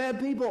happen to bad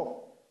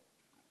people?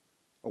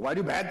 Or why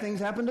do bad things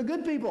happen to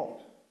good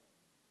people?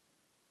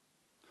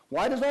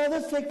 Why does all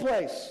this take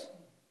place?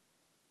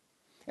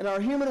 In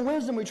our human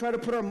wisdom, we try to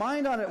put our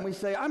mind on it and we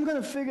say, I'm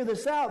going to figure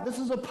this out. This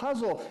is a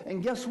puzzle.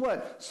 And guess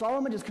what?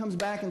 Solomon just comes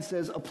back and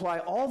says, apply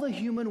all the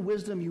human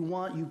wisdom you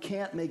want. You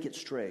can't make it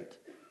straight.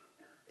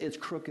 It's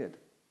crooked.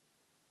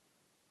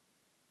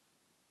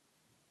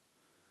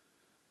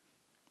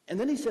 And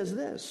then he says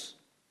this,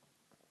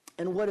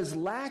 and what is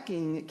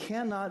lacking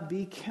cannot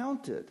be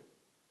counted.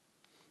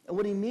 And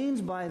what he means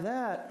by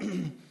that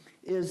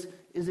is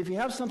if you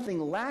have something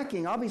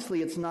lacking,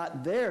 obviously it's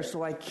not there,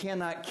 so I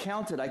cannot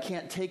count it. I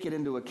can't take it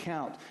into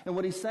account. And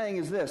what he's saying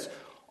is this,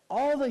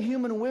 all the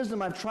human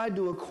wisdom I've tried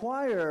to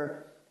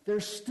acquire,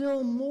 there's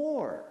still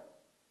more.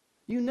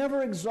 You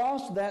never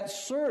exhaust that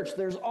search.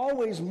 There's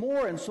always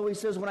more. And so he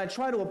says, when I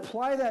try to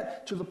apply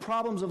that to the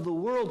problems of the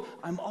world,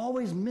 I'm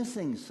always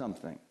missing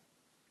something.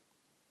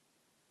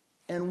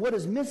 And what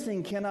is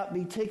missing cannot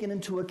be taken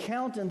into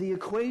account in the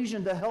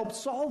equation to help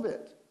solve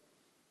it.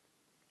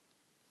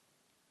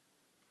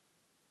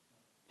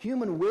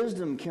 Human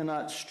wisdom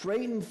cannot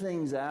straighten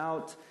things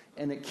out,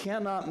 and it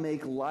cannot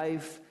make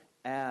life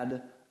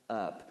add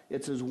up.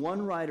 It's as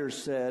one writer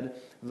said,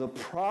 the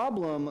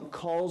problem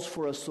calls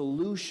for a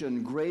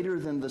solution greater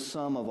than the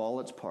sum of all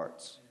its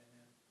parts.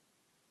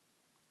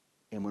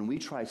 And when we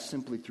try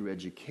simply through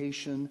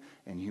education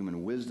and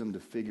human wisdom to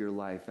figure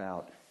life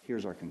out,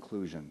 here's our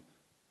conclusion.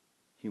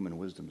 Human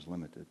wisdom is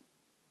limited.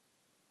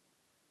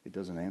 It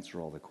doesn't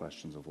answer all the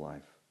questions of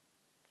life.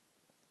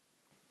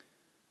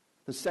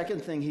 The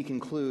second thing he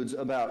concludes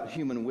about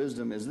human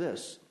wisdom is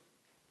this,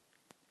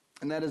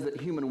 and that is that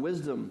human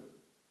wisdom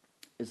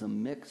is a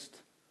mixed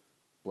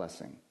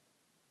blessing.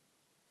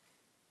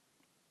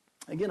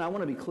 Again, I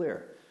want to be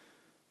clear.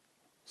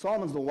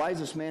 Solomon's the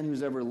wisest man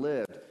who's ever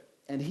lived,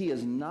 and he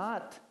is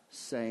not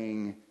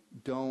saying,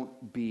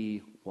 don't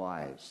be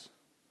wise.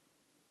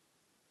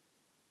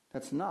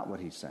 That's not what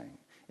he's saying.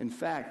 In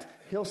fact,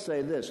 he'll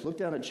say this. Look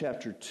down at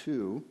chapter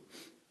 2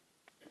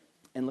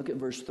 and look at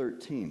verse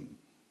 13.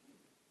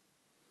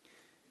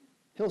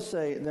 He'll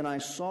say, then I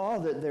saw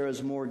that there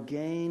is more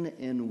gain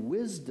in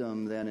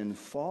wisdom than in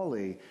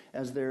folly,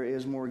 as there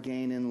is more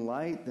gain in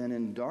light than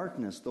in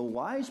darkness. The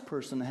wise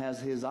person has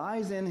his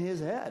eyes in his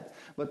head,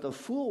 but the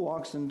fool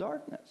walks in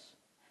darkness.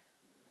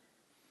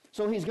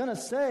 So he's going to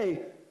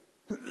say,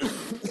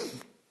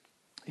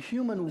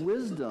 human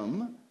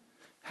wisdom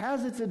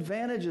has its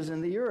advantages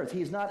in the earth.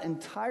 He's not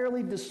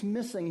entirely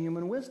dismissing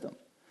human wisdom.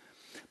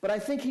 But I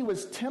think he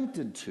was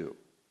tempted to.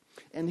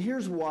 And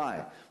here's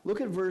why.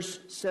 Look at verse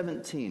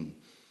 17.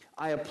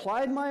 I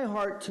applied my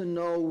heart to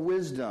know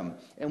wisdom.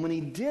 And when he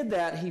did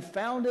that, he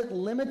found it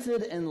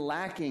limited and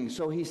lacking.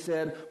 So he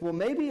said, well,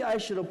 maybe I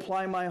should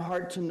apply my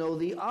heart to know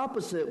the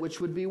opposite,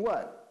 which would be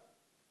what?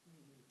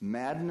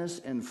 Madness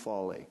and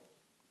folly.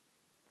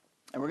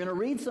 And we're going to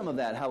read some of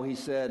that, how he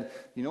said,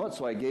 you know what,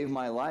 so I gave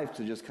my life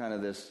to just kind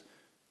of this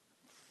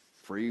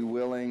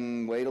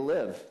free-willing way to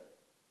live.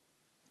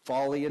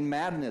 Folly and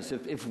madness.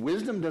 If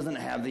wisdom doesn't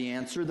have the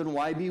answer, then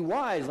why be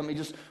wise? Let me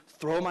just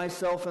throw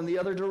myself in the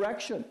other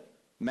direction.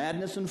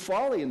 Madness and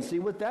folly, and see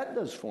what that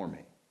does for me.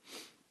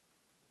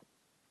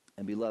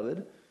 And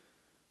beloved,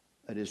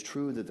 it is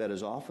true that that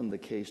is often the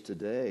case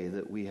today,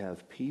 that we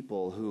have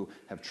people who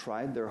have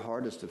tried their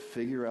hardest to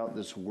figure out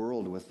this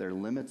world with their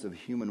limits of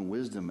human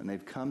wisdom, and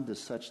they've come to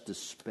such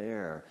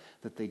despair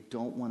that they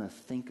don't want to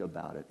think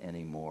about it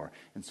anymore.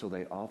 And so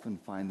they often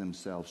find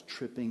themselves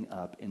tripping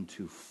up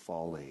into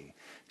folly,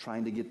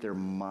 trying to get their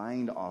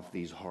mind off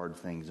these hard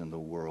things in the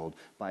world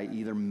by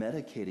either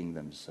medicating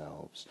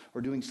themselves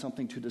or doing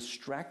something to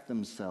distract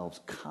themselves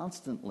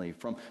constantly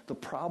from the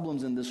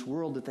problems in this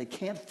world that they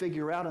can't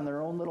figure out in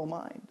their own little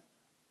mind.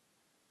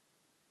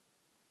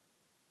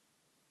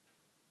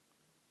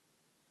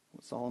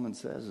 What Solomon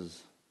says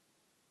is,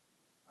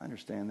 I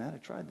understand that. I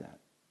tried that.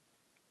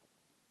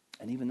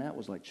 And even that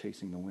was like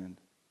chasing the wind,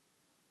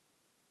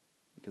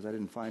 because I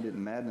didn't find it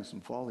in madness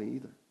and folly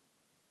either.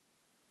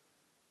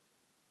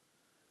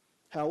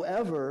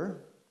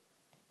 However,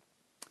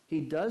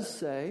 he does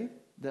say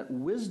that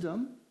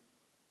wisdom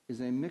is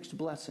a mixed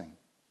blessing.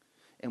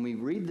 And we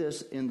read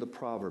this in the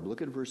proverb.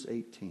 Look at verse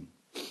 18.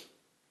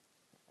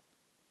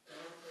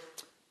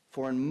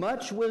 For in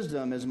much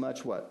wisdom is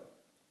much what?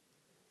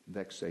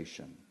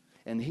 Vexation.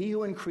 And he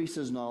who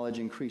increases knowledge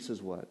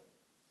increases what?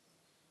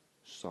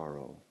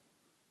 Sorrow.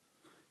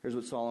 Here's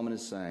what Solomon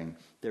is saying.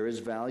 There is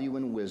value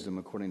in wisdom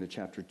according to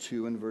chapter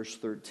 2 and verse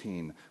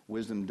 13.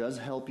 Wisdom does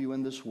help you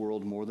in this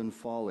world more than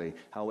folly.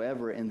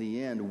 However, in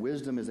the end,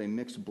 wisdom is a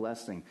mixed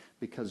blessing,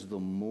 because the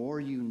more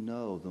you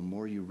know, the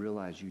more you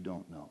realize you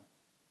don't know.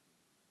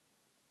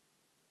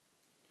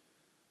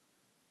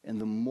 And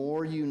the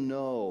more you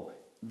know,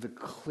 the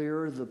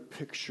clearer the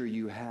picture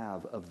you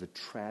have of the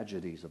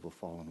tragedies of a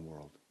fallen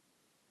world.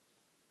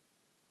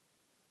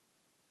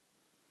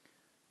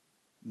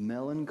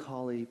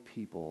 Melancholy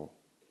people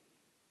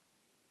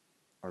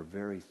are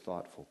very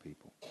thoughtful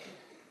people.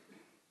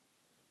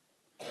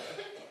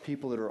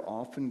 People that are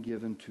often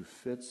given to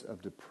fits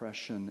of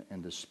depression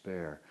and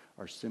despair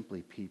are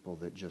simply people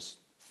that just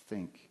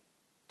think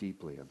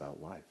deeply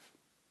about life.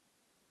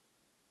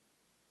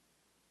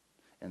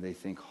 And they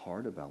think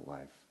hard about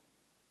life.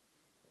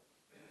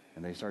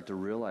 And they start to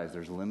realize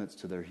there's limits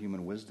to their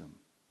human wisdom.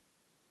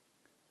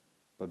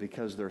 But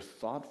because they're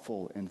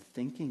thoughtful and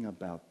thinking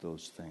about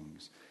those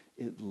things,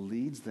 it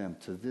leads them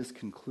to this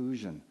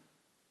conclusion.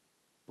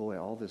 Boy,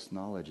 all this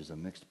knowledge is a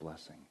mixed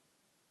blessing.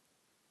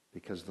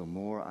 Because the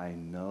more I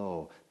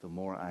know, the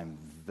more I'm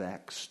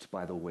vexed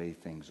by the way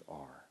things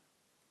are.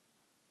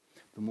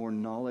 The more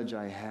knowledge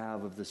I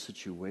have of the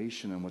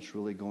situation and what's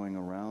really going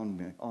around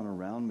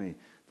me,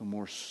 the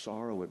more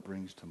sorrow it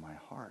brings to my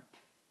heart.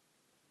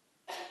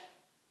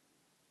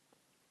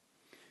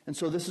 And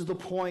so this is the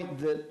point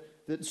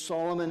that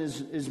Solomon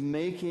is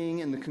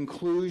making, and the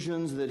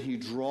conclusions that he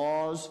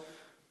draws.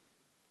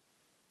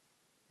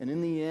 And in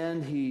the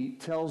end, he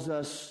tells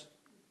us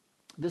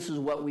this is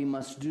what we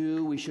must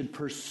do. We should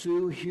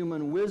pursue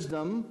human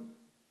wisdom.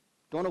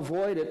 Don't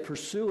avoid it,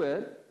 pursue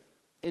it.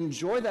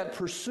 Enjoy that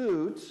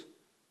pursuit,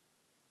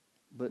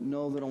 but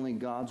know that only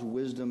God's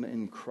wisdom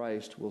in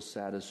Christ will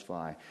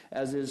satisfy.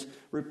 As is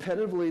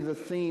repetitively the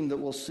theme that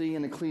we'll see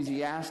in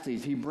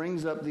Ecclesiastes, he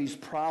brings up these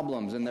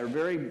problems, and they're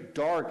very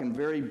dark and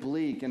very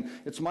bleak. And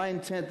it's my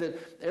intent that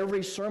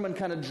every sermon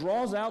kind of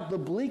draws out the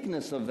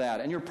bleakness of that.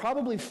 And you're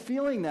probably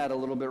feeling that a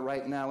little bit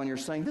right now, and you're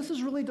saying, this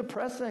is really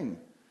depressing.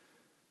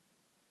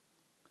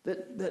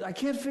 That I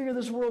can't figure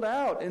this world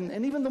out.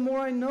 And even the more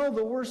I know,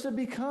 the worse it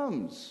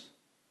becomes.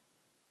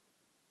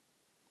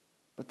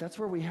 But that's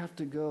where we have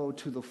to go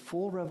to the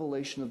full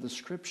revelation of the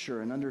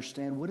Scripture and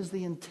understand what is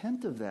the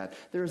intent of that.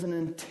 There's an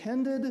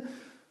intended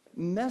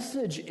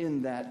message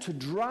in that to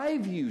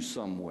drive you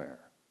somewhere,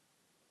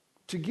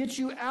 to get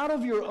you out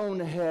of your own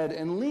head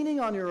and leaning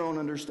on your own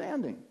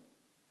understanding.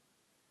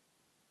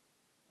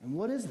 And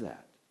what is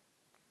that?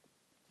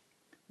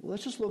 Well,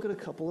 let's just look at a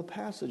couple of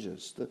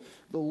passages.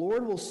 The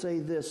Lord will say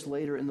this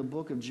later in the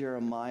book of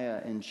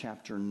Jeremiah in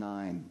chapter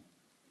 9.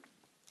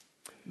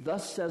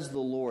 Thus says the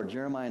Lord,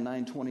 Jeremiah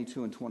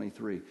 9:22 and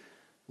 23,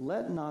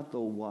 let not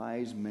the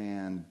wise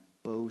man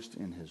boast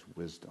in his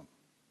wisdom.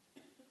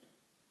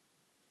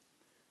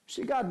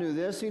 See, God knew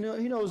this. He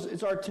knows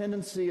it's our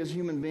tendency as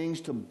human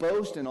beings to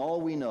boast in all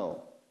we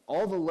know.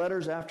 All the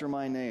letters after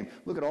my name.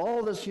 Look at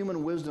all this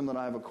human wisdom that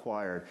I've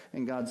acquired.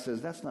 And God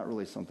says, that's not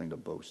really something to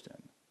boast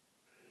in.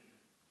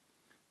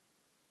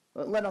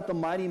 Let not the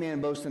mighty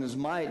man boast in his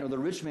might, nor the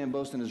rich man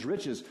boast in his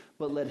riches,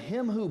 but let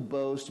him who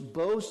boasts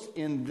boast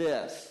in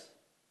this,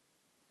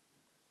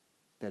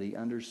 that he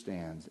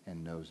understands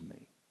and knows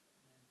me,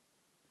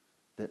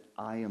 that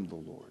I am the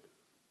Lord,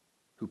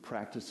 who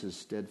practices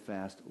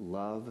steadfast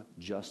love,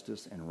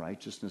 justice, and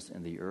righteousness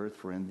in the earth,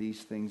 for in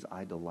these things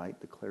I delight,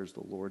 declares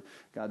the Lord.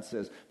 God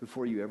says,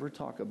 before you ever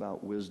talk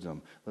about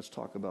wisdom, let's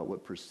talk about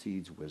what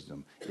precedes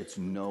wisdom. It's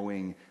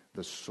knowing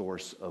the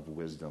source of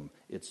wisdom.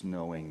 It's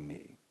knowing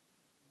me.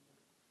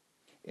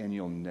 And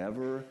you'll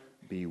never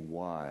be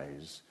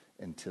wise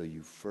until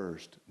you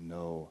first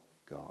know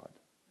God.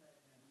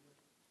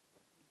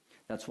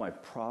 That's why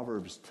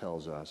Proverbs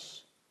tells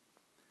us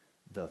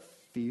the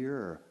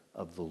fear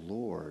of the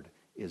Lord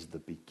is the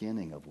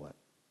beginning of what?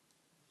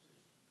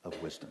 Of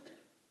wisdom.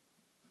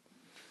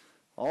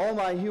 All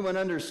my human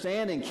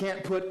understanding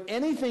can't put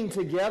anything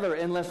together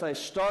unless I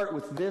start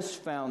with this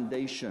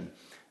foundation.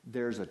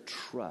 There's a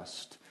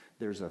trust.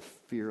 There's a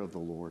fear of the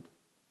Lord.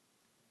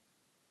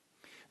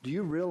 Do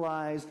you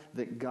realize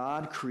that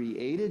God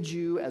created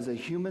you as a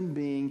human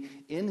being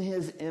in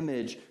His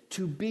image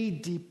to be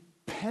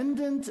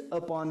dependent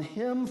upon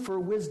Him for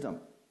wisdom?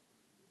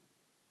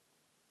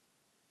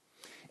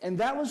 And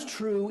that was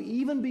true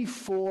even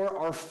before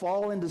our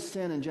fall into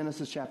sin in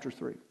Genesis chapter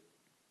 3.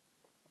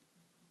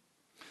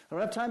 I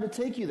don't have time to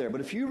take you there,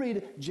 but if you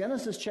read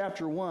Genesis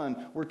chapter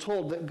 1, we're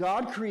told that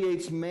God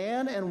creates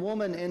man and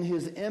woman in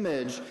His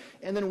image,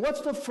 and then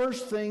what's the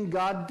first thing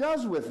God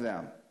does with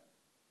them?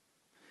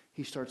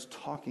 He starts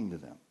talking to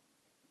them.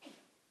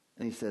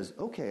 And He says,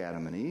 okay,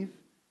 Adam and Eve,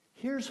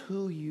 here's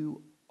who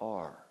you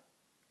are.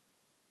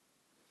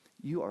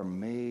 You are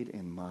made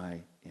in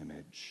my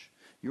image.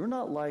 You're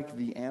not like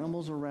the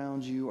animals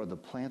around you or the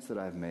plants that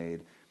I've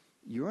made.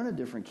 You're in a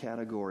different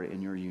category,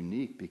 and you're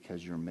unique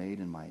because you're made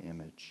in my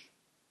image.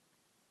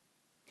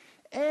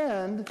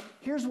 And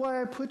here's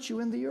why I put you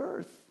in the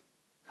earth.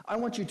 I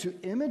want you to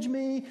image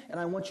me, and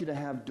I want you to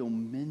have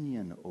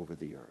dominion over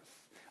the earth.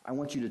 I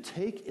want you to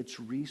take its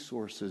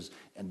resources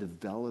and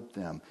develop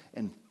them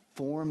and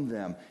form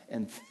them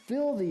and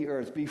fill the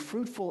earth, be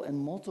fruitful and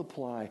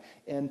multiply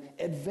and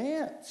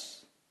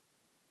advance.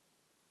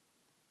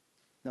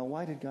 Now,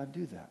 why did God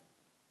do that?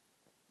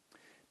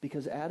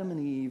 Because Adam and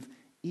Eve,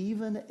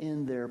 even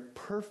in their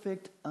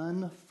perfect,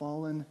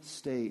 unfallen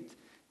state,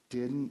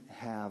 didn't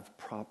have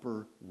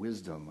proper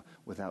wisdom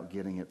without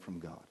getting it from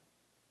God.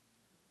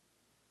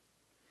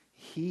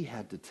 He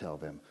had to tell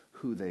them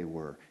who they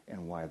were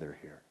and why they're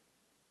here.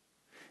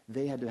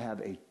 They had to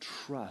have a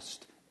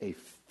trust, a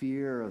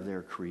fear of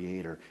their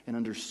Creator, an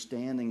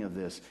understanding of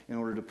this in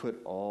order to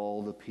put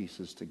all the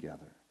pieces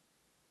together.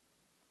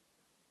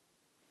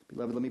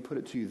 Beloved, let me put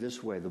it to you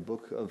this way. The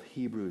book of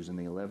Hebrews in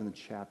the 11th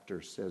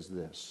chapter says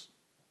this: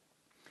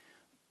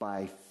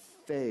 by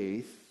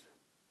faith,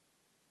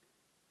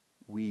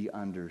 we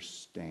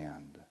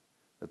understand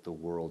that the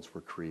worlds were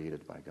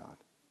created by God.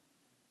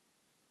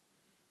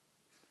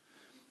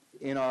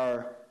 In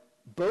our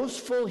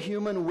boastful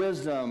human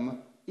wisdom,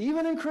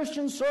 even in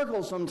Christian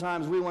circles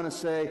sometimes we want to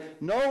say,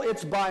 no,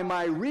 it's by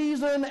my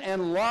reason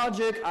and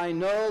logic I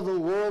know the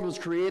world was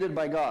created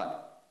by God.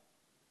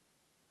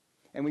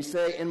 And we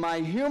say, in my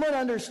human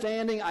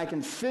understanding, I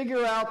can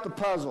figure out the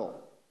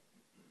puzzle.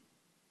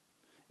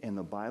 And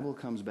the Bible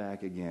comes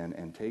back again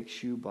and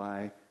takes you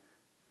by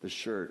the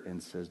shirt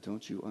and says,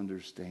 don't you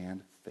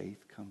understand?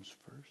 Faith comes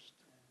first.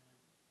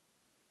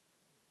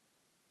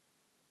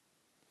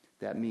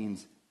 That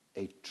means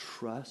a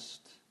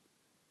trust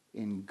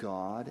in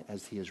God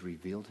as He has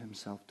revealed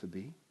Himself to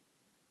be.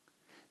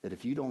 That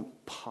if you don't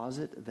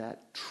posit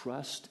that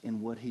trust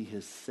in what He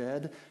has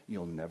said,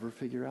 you'll never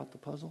figure out the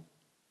puzzle.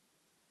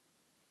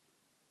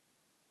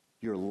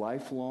 Your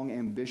lifelong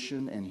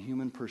ambition and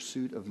human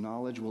pursuit of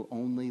knowledge will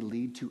only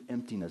lead to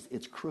emptiness.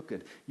 It's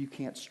crooked. You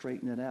can't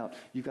straighten it out.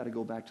 You've got to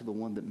go back to the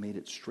one that made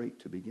it straight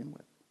to begin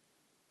with.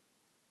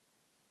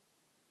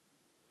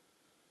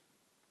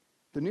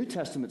 The New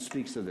Testament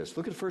speaks of this.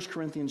 Look at 1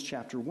 Corinthians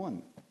chapter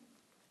 1.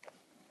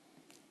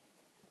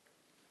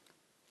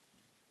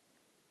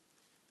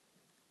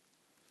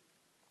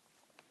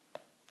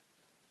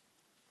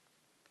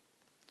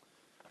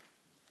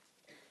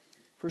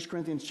 First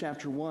Corinthians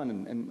chapter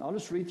 1, and I'll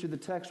just read through the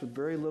text with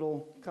very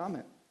little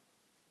comment.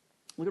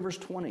 Look at verse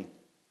 20.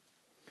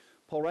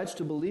 Paul writes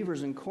to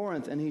believers in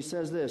Corinth, and he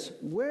says this: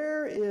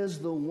 where is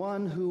the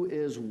one who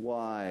is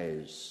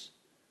wise?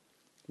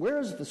 Where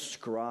is the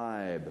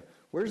scribe?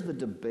 Where's the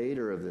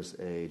debater of this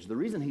age? The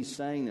reason he's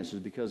saying this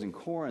is because in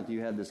Corinth you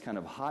had this kind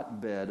of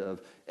hotbed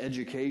of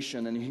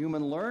education and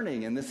human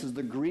learning, and this is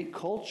the Greek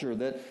culture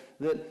that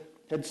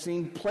had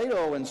seen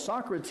Plato and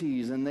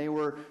Socrates, and they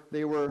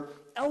were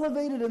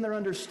elevated in their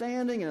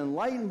understanding and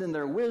enlightened in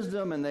their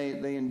wisdom, and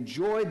they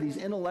enjoyed these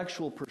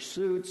intellectual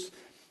pursuits.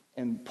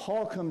 And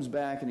Paul comes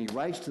back and he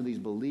writes to these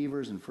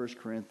believers in 1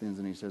 Corinthians,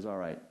 and he says, all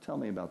right, tell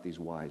me about these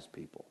wise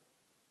people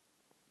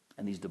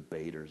and these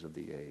debaters of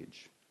the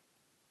age.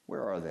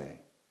 Where are they?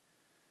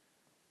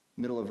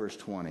 Middle of verse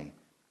 20.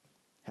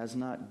 Has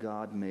not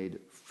God made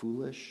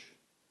foolish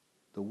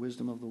the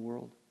wisdom of the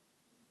world?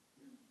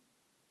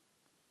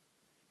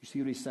 You see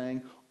what he's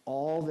saying?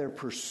 All their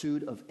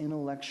pursuit of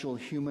intellectual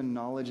human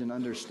knowledge and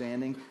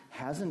understanding,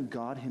 hasn't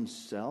God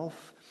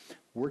Himself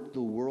worked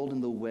the world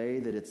in the way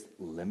that it's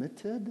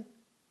limited?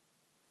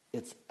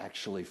 It's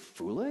actually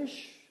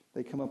foolish.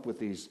 They come up with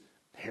these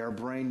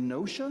harebrained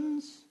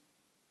notions.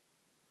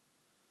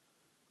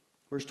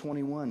 Verse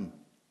 21.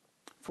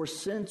 For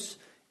since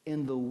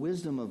in the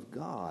wisdom of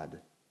God,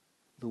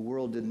 the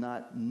world did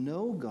not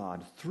know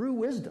God through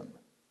wisdom,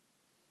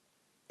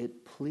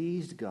 it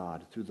pleased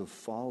God through the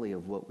folly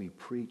of what we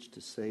preach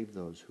to save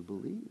those who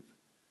believe.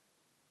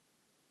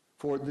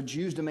 For the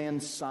Jews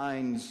demand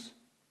signs,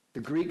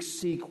 the Greeks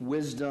seek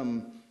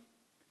wisdom,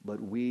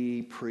 but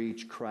we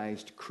preach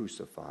Christ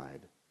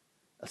crucified,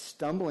 a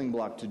stumbling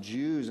block to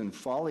Jews and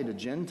folly to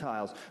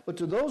Gentiles. But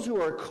to those who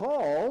are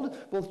called,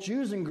 both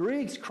Jews and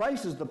Greeks,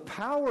 Christ is the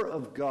power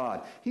of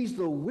God. He's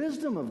the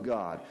wisdom of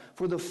God.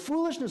 For the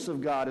foolishness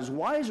of God is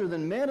wiser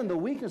than men, and the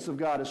weakness of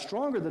God is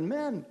stronger than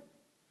men.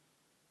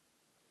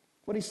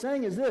 What he's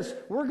saying is this: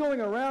 we're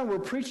going around, we're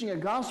preaching a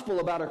gospel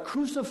about a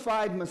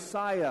crucified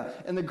Messiah,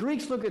 and the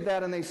Greeks look at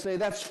that and they say,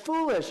 that's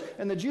foolish,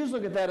 and the Jews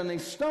look at that and they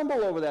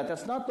stumble over that.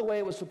 That's not the way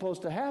it was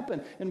supposed to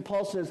happen. And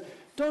Paul says,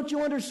 don't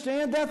you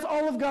understand? That's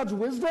all of God's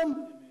wisdom.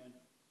 Amen.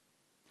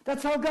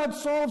 That's how God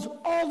solves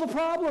all the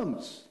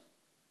problems.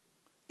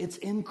 It's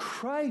in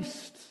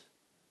Christ,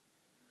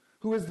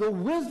 who is the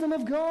wisdom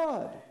of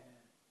God.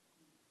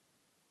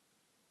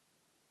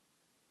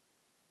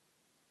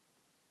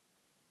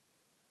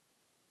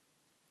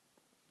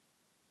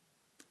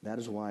 That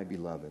is why,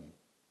 beloved,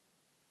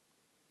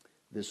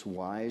 this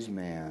wise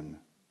man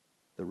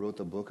that wrote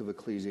the book of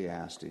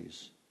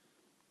Ecclesiastes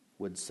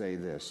would say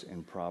this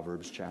in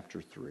Proverbs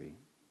chapter 3.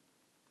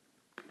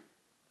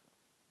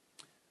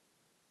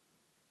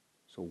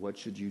 So what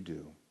should you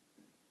do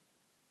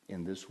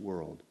in this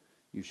world?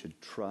 You should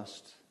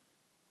trust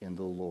in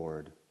the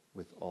Lord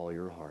with all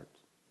your heart.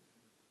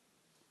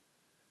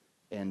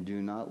 And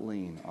do not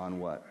lean on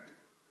what?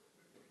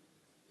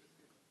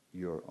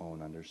 Your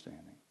own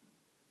understanding.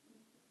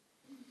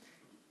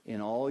 In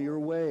all your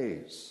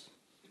ways,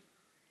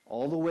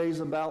 all the ways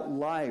about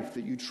life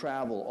that you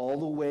travel, all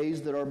the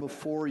ways that are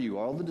before you,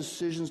 all the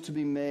decisions to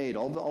be made,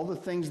 all the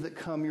things that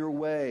come your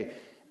way,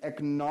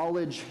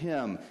 acknowledge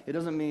Him. It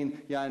doesn't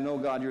mean, yeah, I know,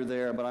 God, you're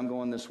there, but I'm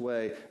going this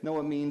way. No,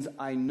 it means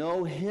I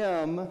know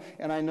Him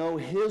and I know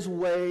His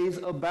ways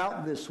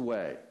about this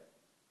way.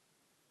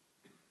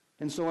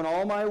 And so in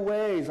all my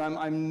ways,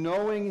 I'm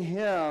knowing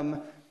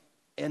Him,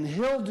 and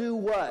He'll do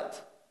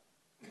what?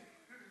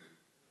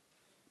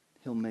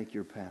 He'll make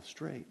your path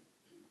straight.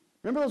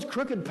 Remember those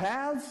crooked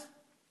paths?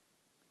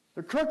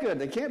 They're crooked.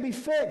 They can't be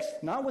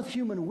fixed. Not with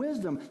human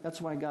wisdom.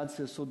 That's why God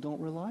says, so don't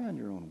rely on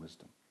your own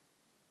wisdom.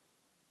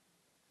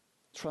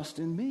 Trust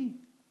in me.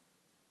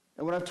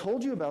 And what I've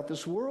told you about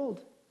this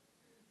world,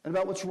 and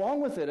about what's wrong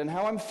with it, and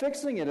how I'm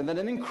fixing it, and that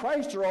in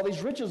Christ are all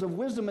these riches of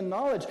wisdom and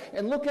knowledge,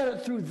 and look at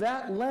it through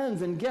that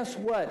lens, and guess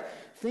what?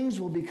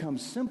 Things will become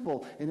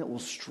simple, and it will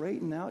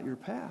straighten out your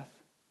path.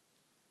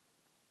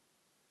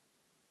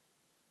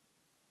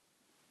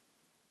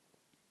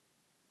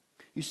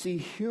 You see,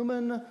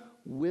 human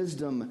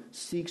wisdom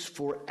seeks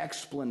for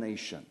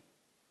explanation.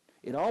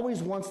 It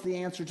always wants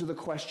the answer to the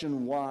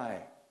question,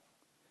 why?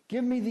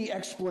 Give me the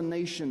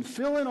explanation.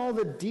 Fill in all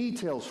the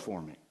details for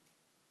me.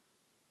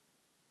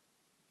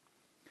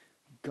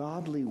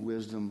 Godly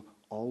wisdom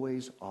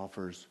always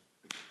offers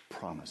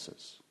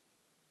promises.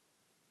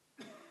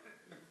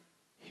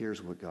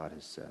 Here's what God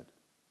has said.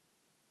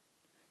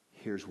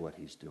 Here's what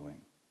He's doing.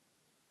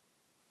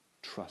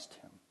 Trust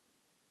Him.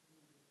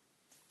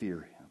 Fear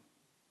Him.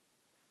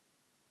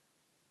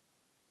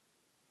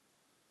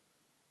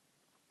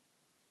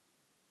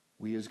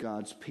 We as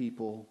God's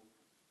people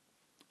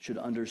should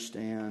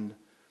understand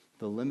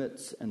the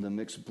limits and the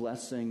mixed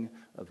blessing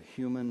of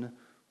human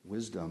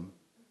wisdom.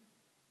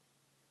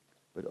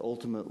 But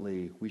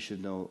ultimately, we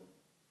should know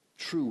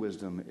true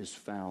wisdom is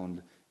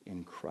found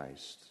in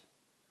Christ.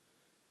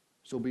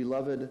 So,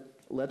 beloved,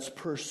 let's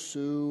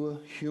pursue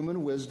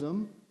human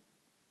wisdom.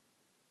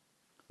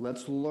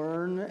 Let's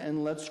learn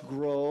and let's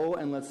grow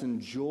and let's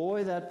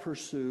enjoy that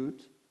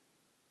pursuit.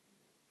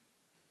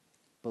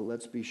 But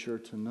let's be sure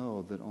to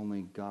know that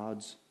only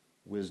God's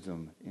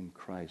wisdom in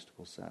Christ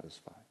will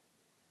satisfy.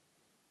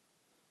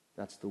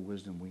 That's the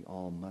wisdom we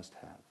all must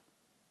have.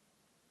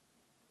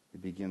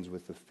 It begins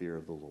with the fear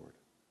of the Lord.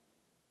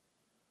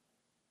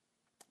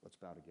 Let's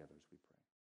bow together as we pray.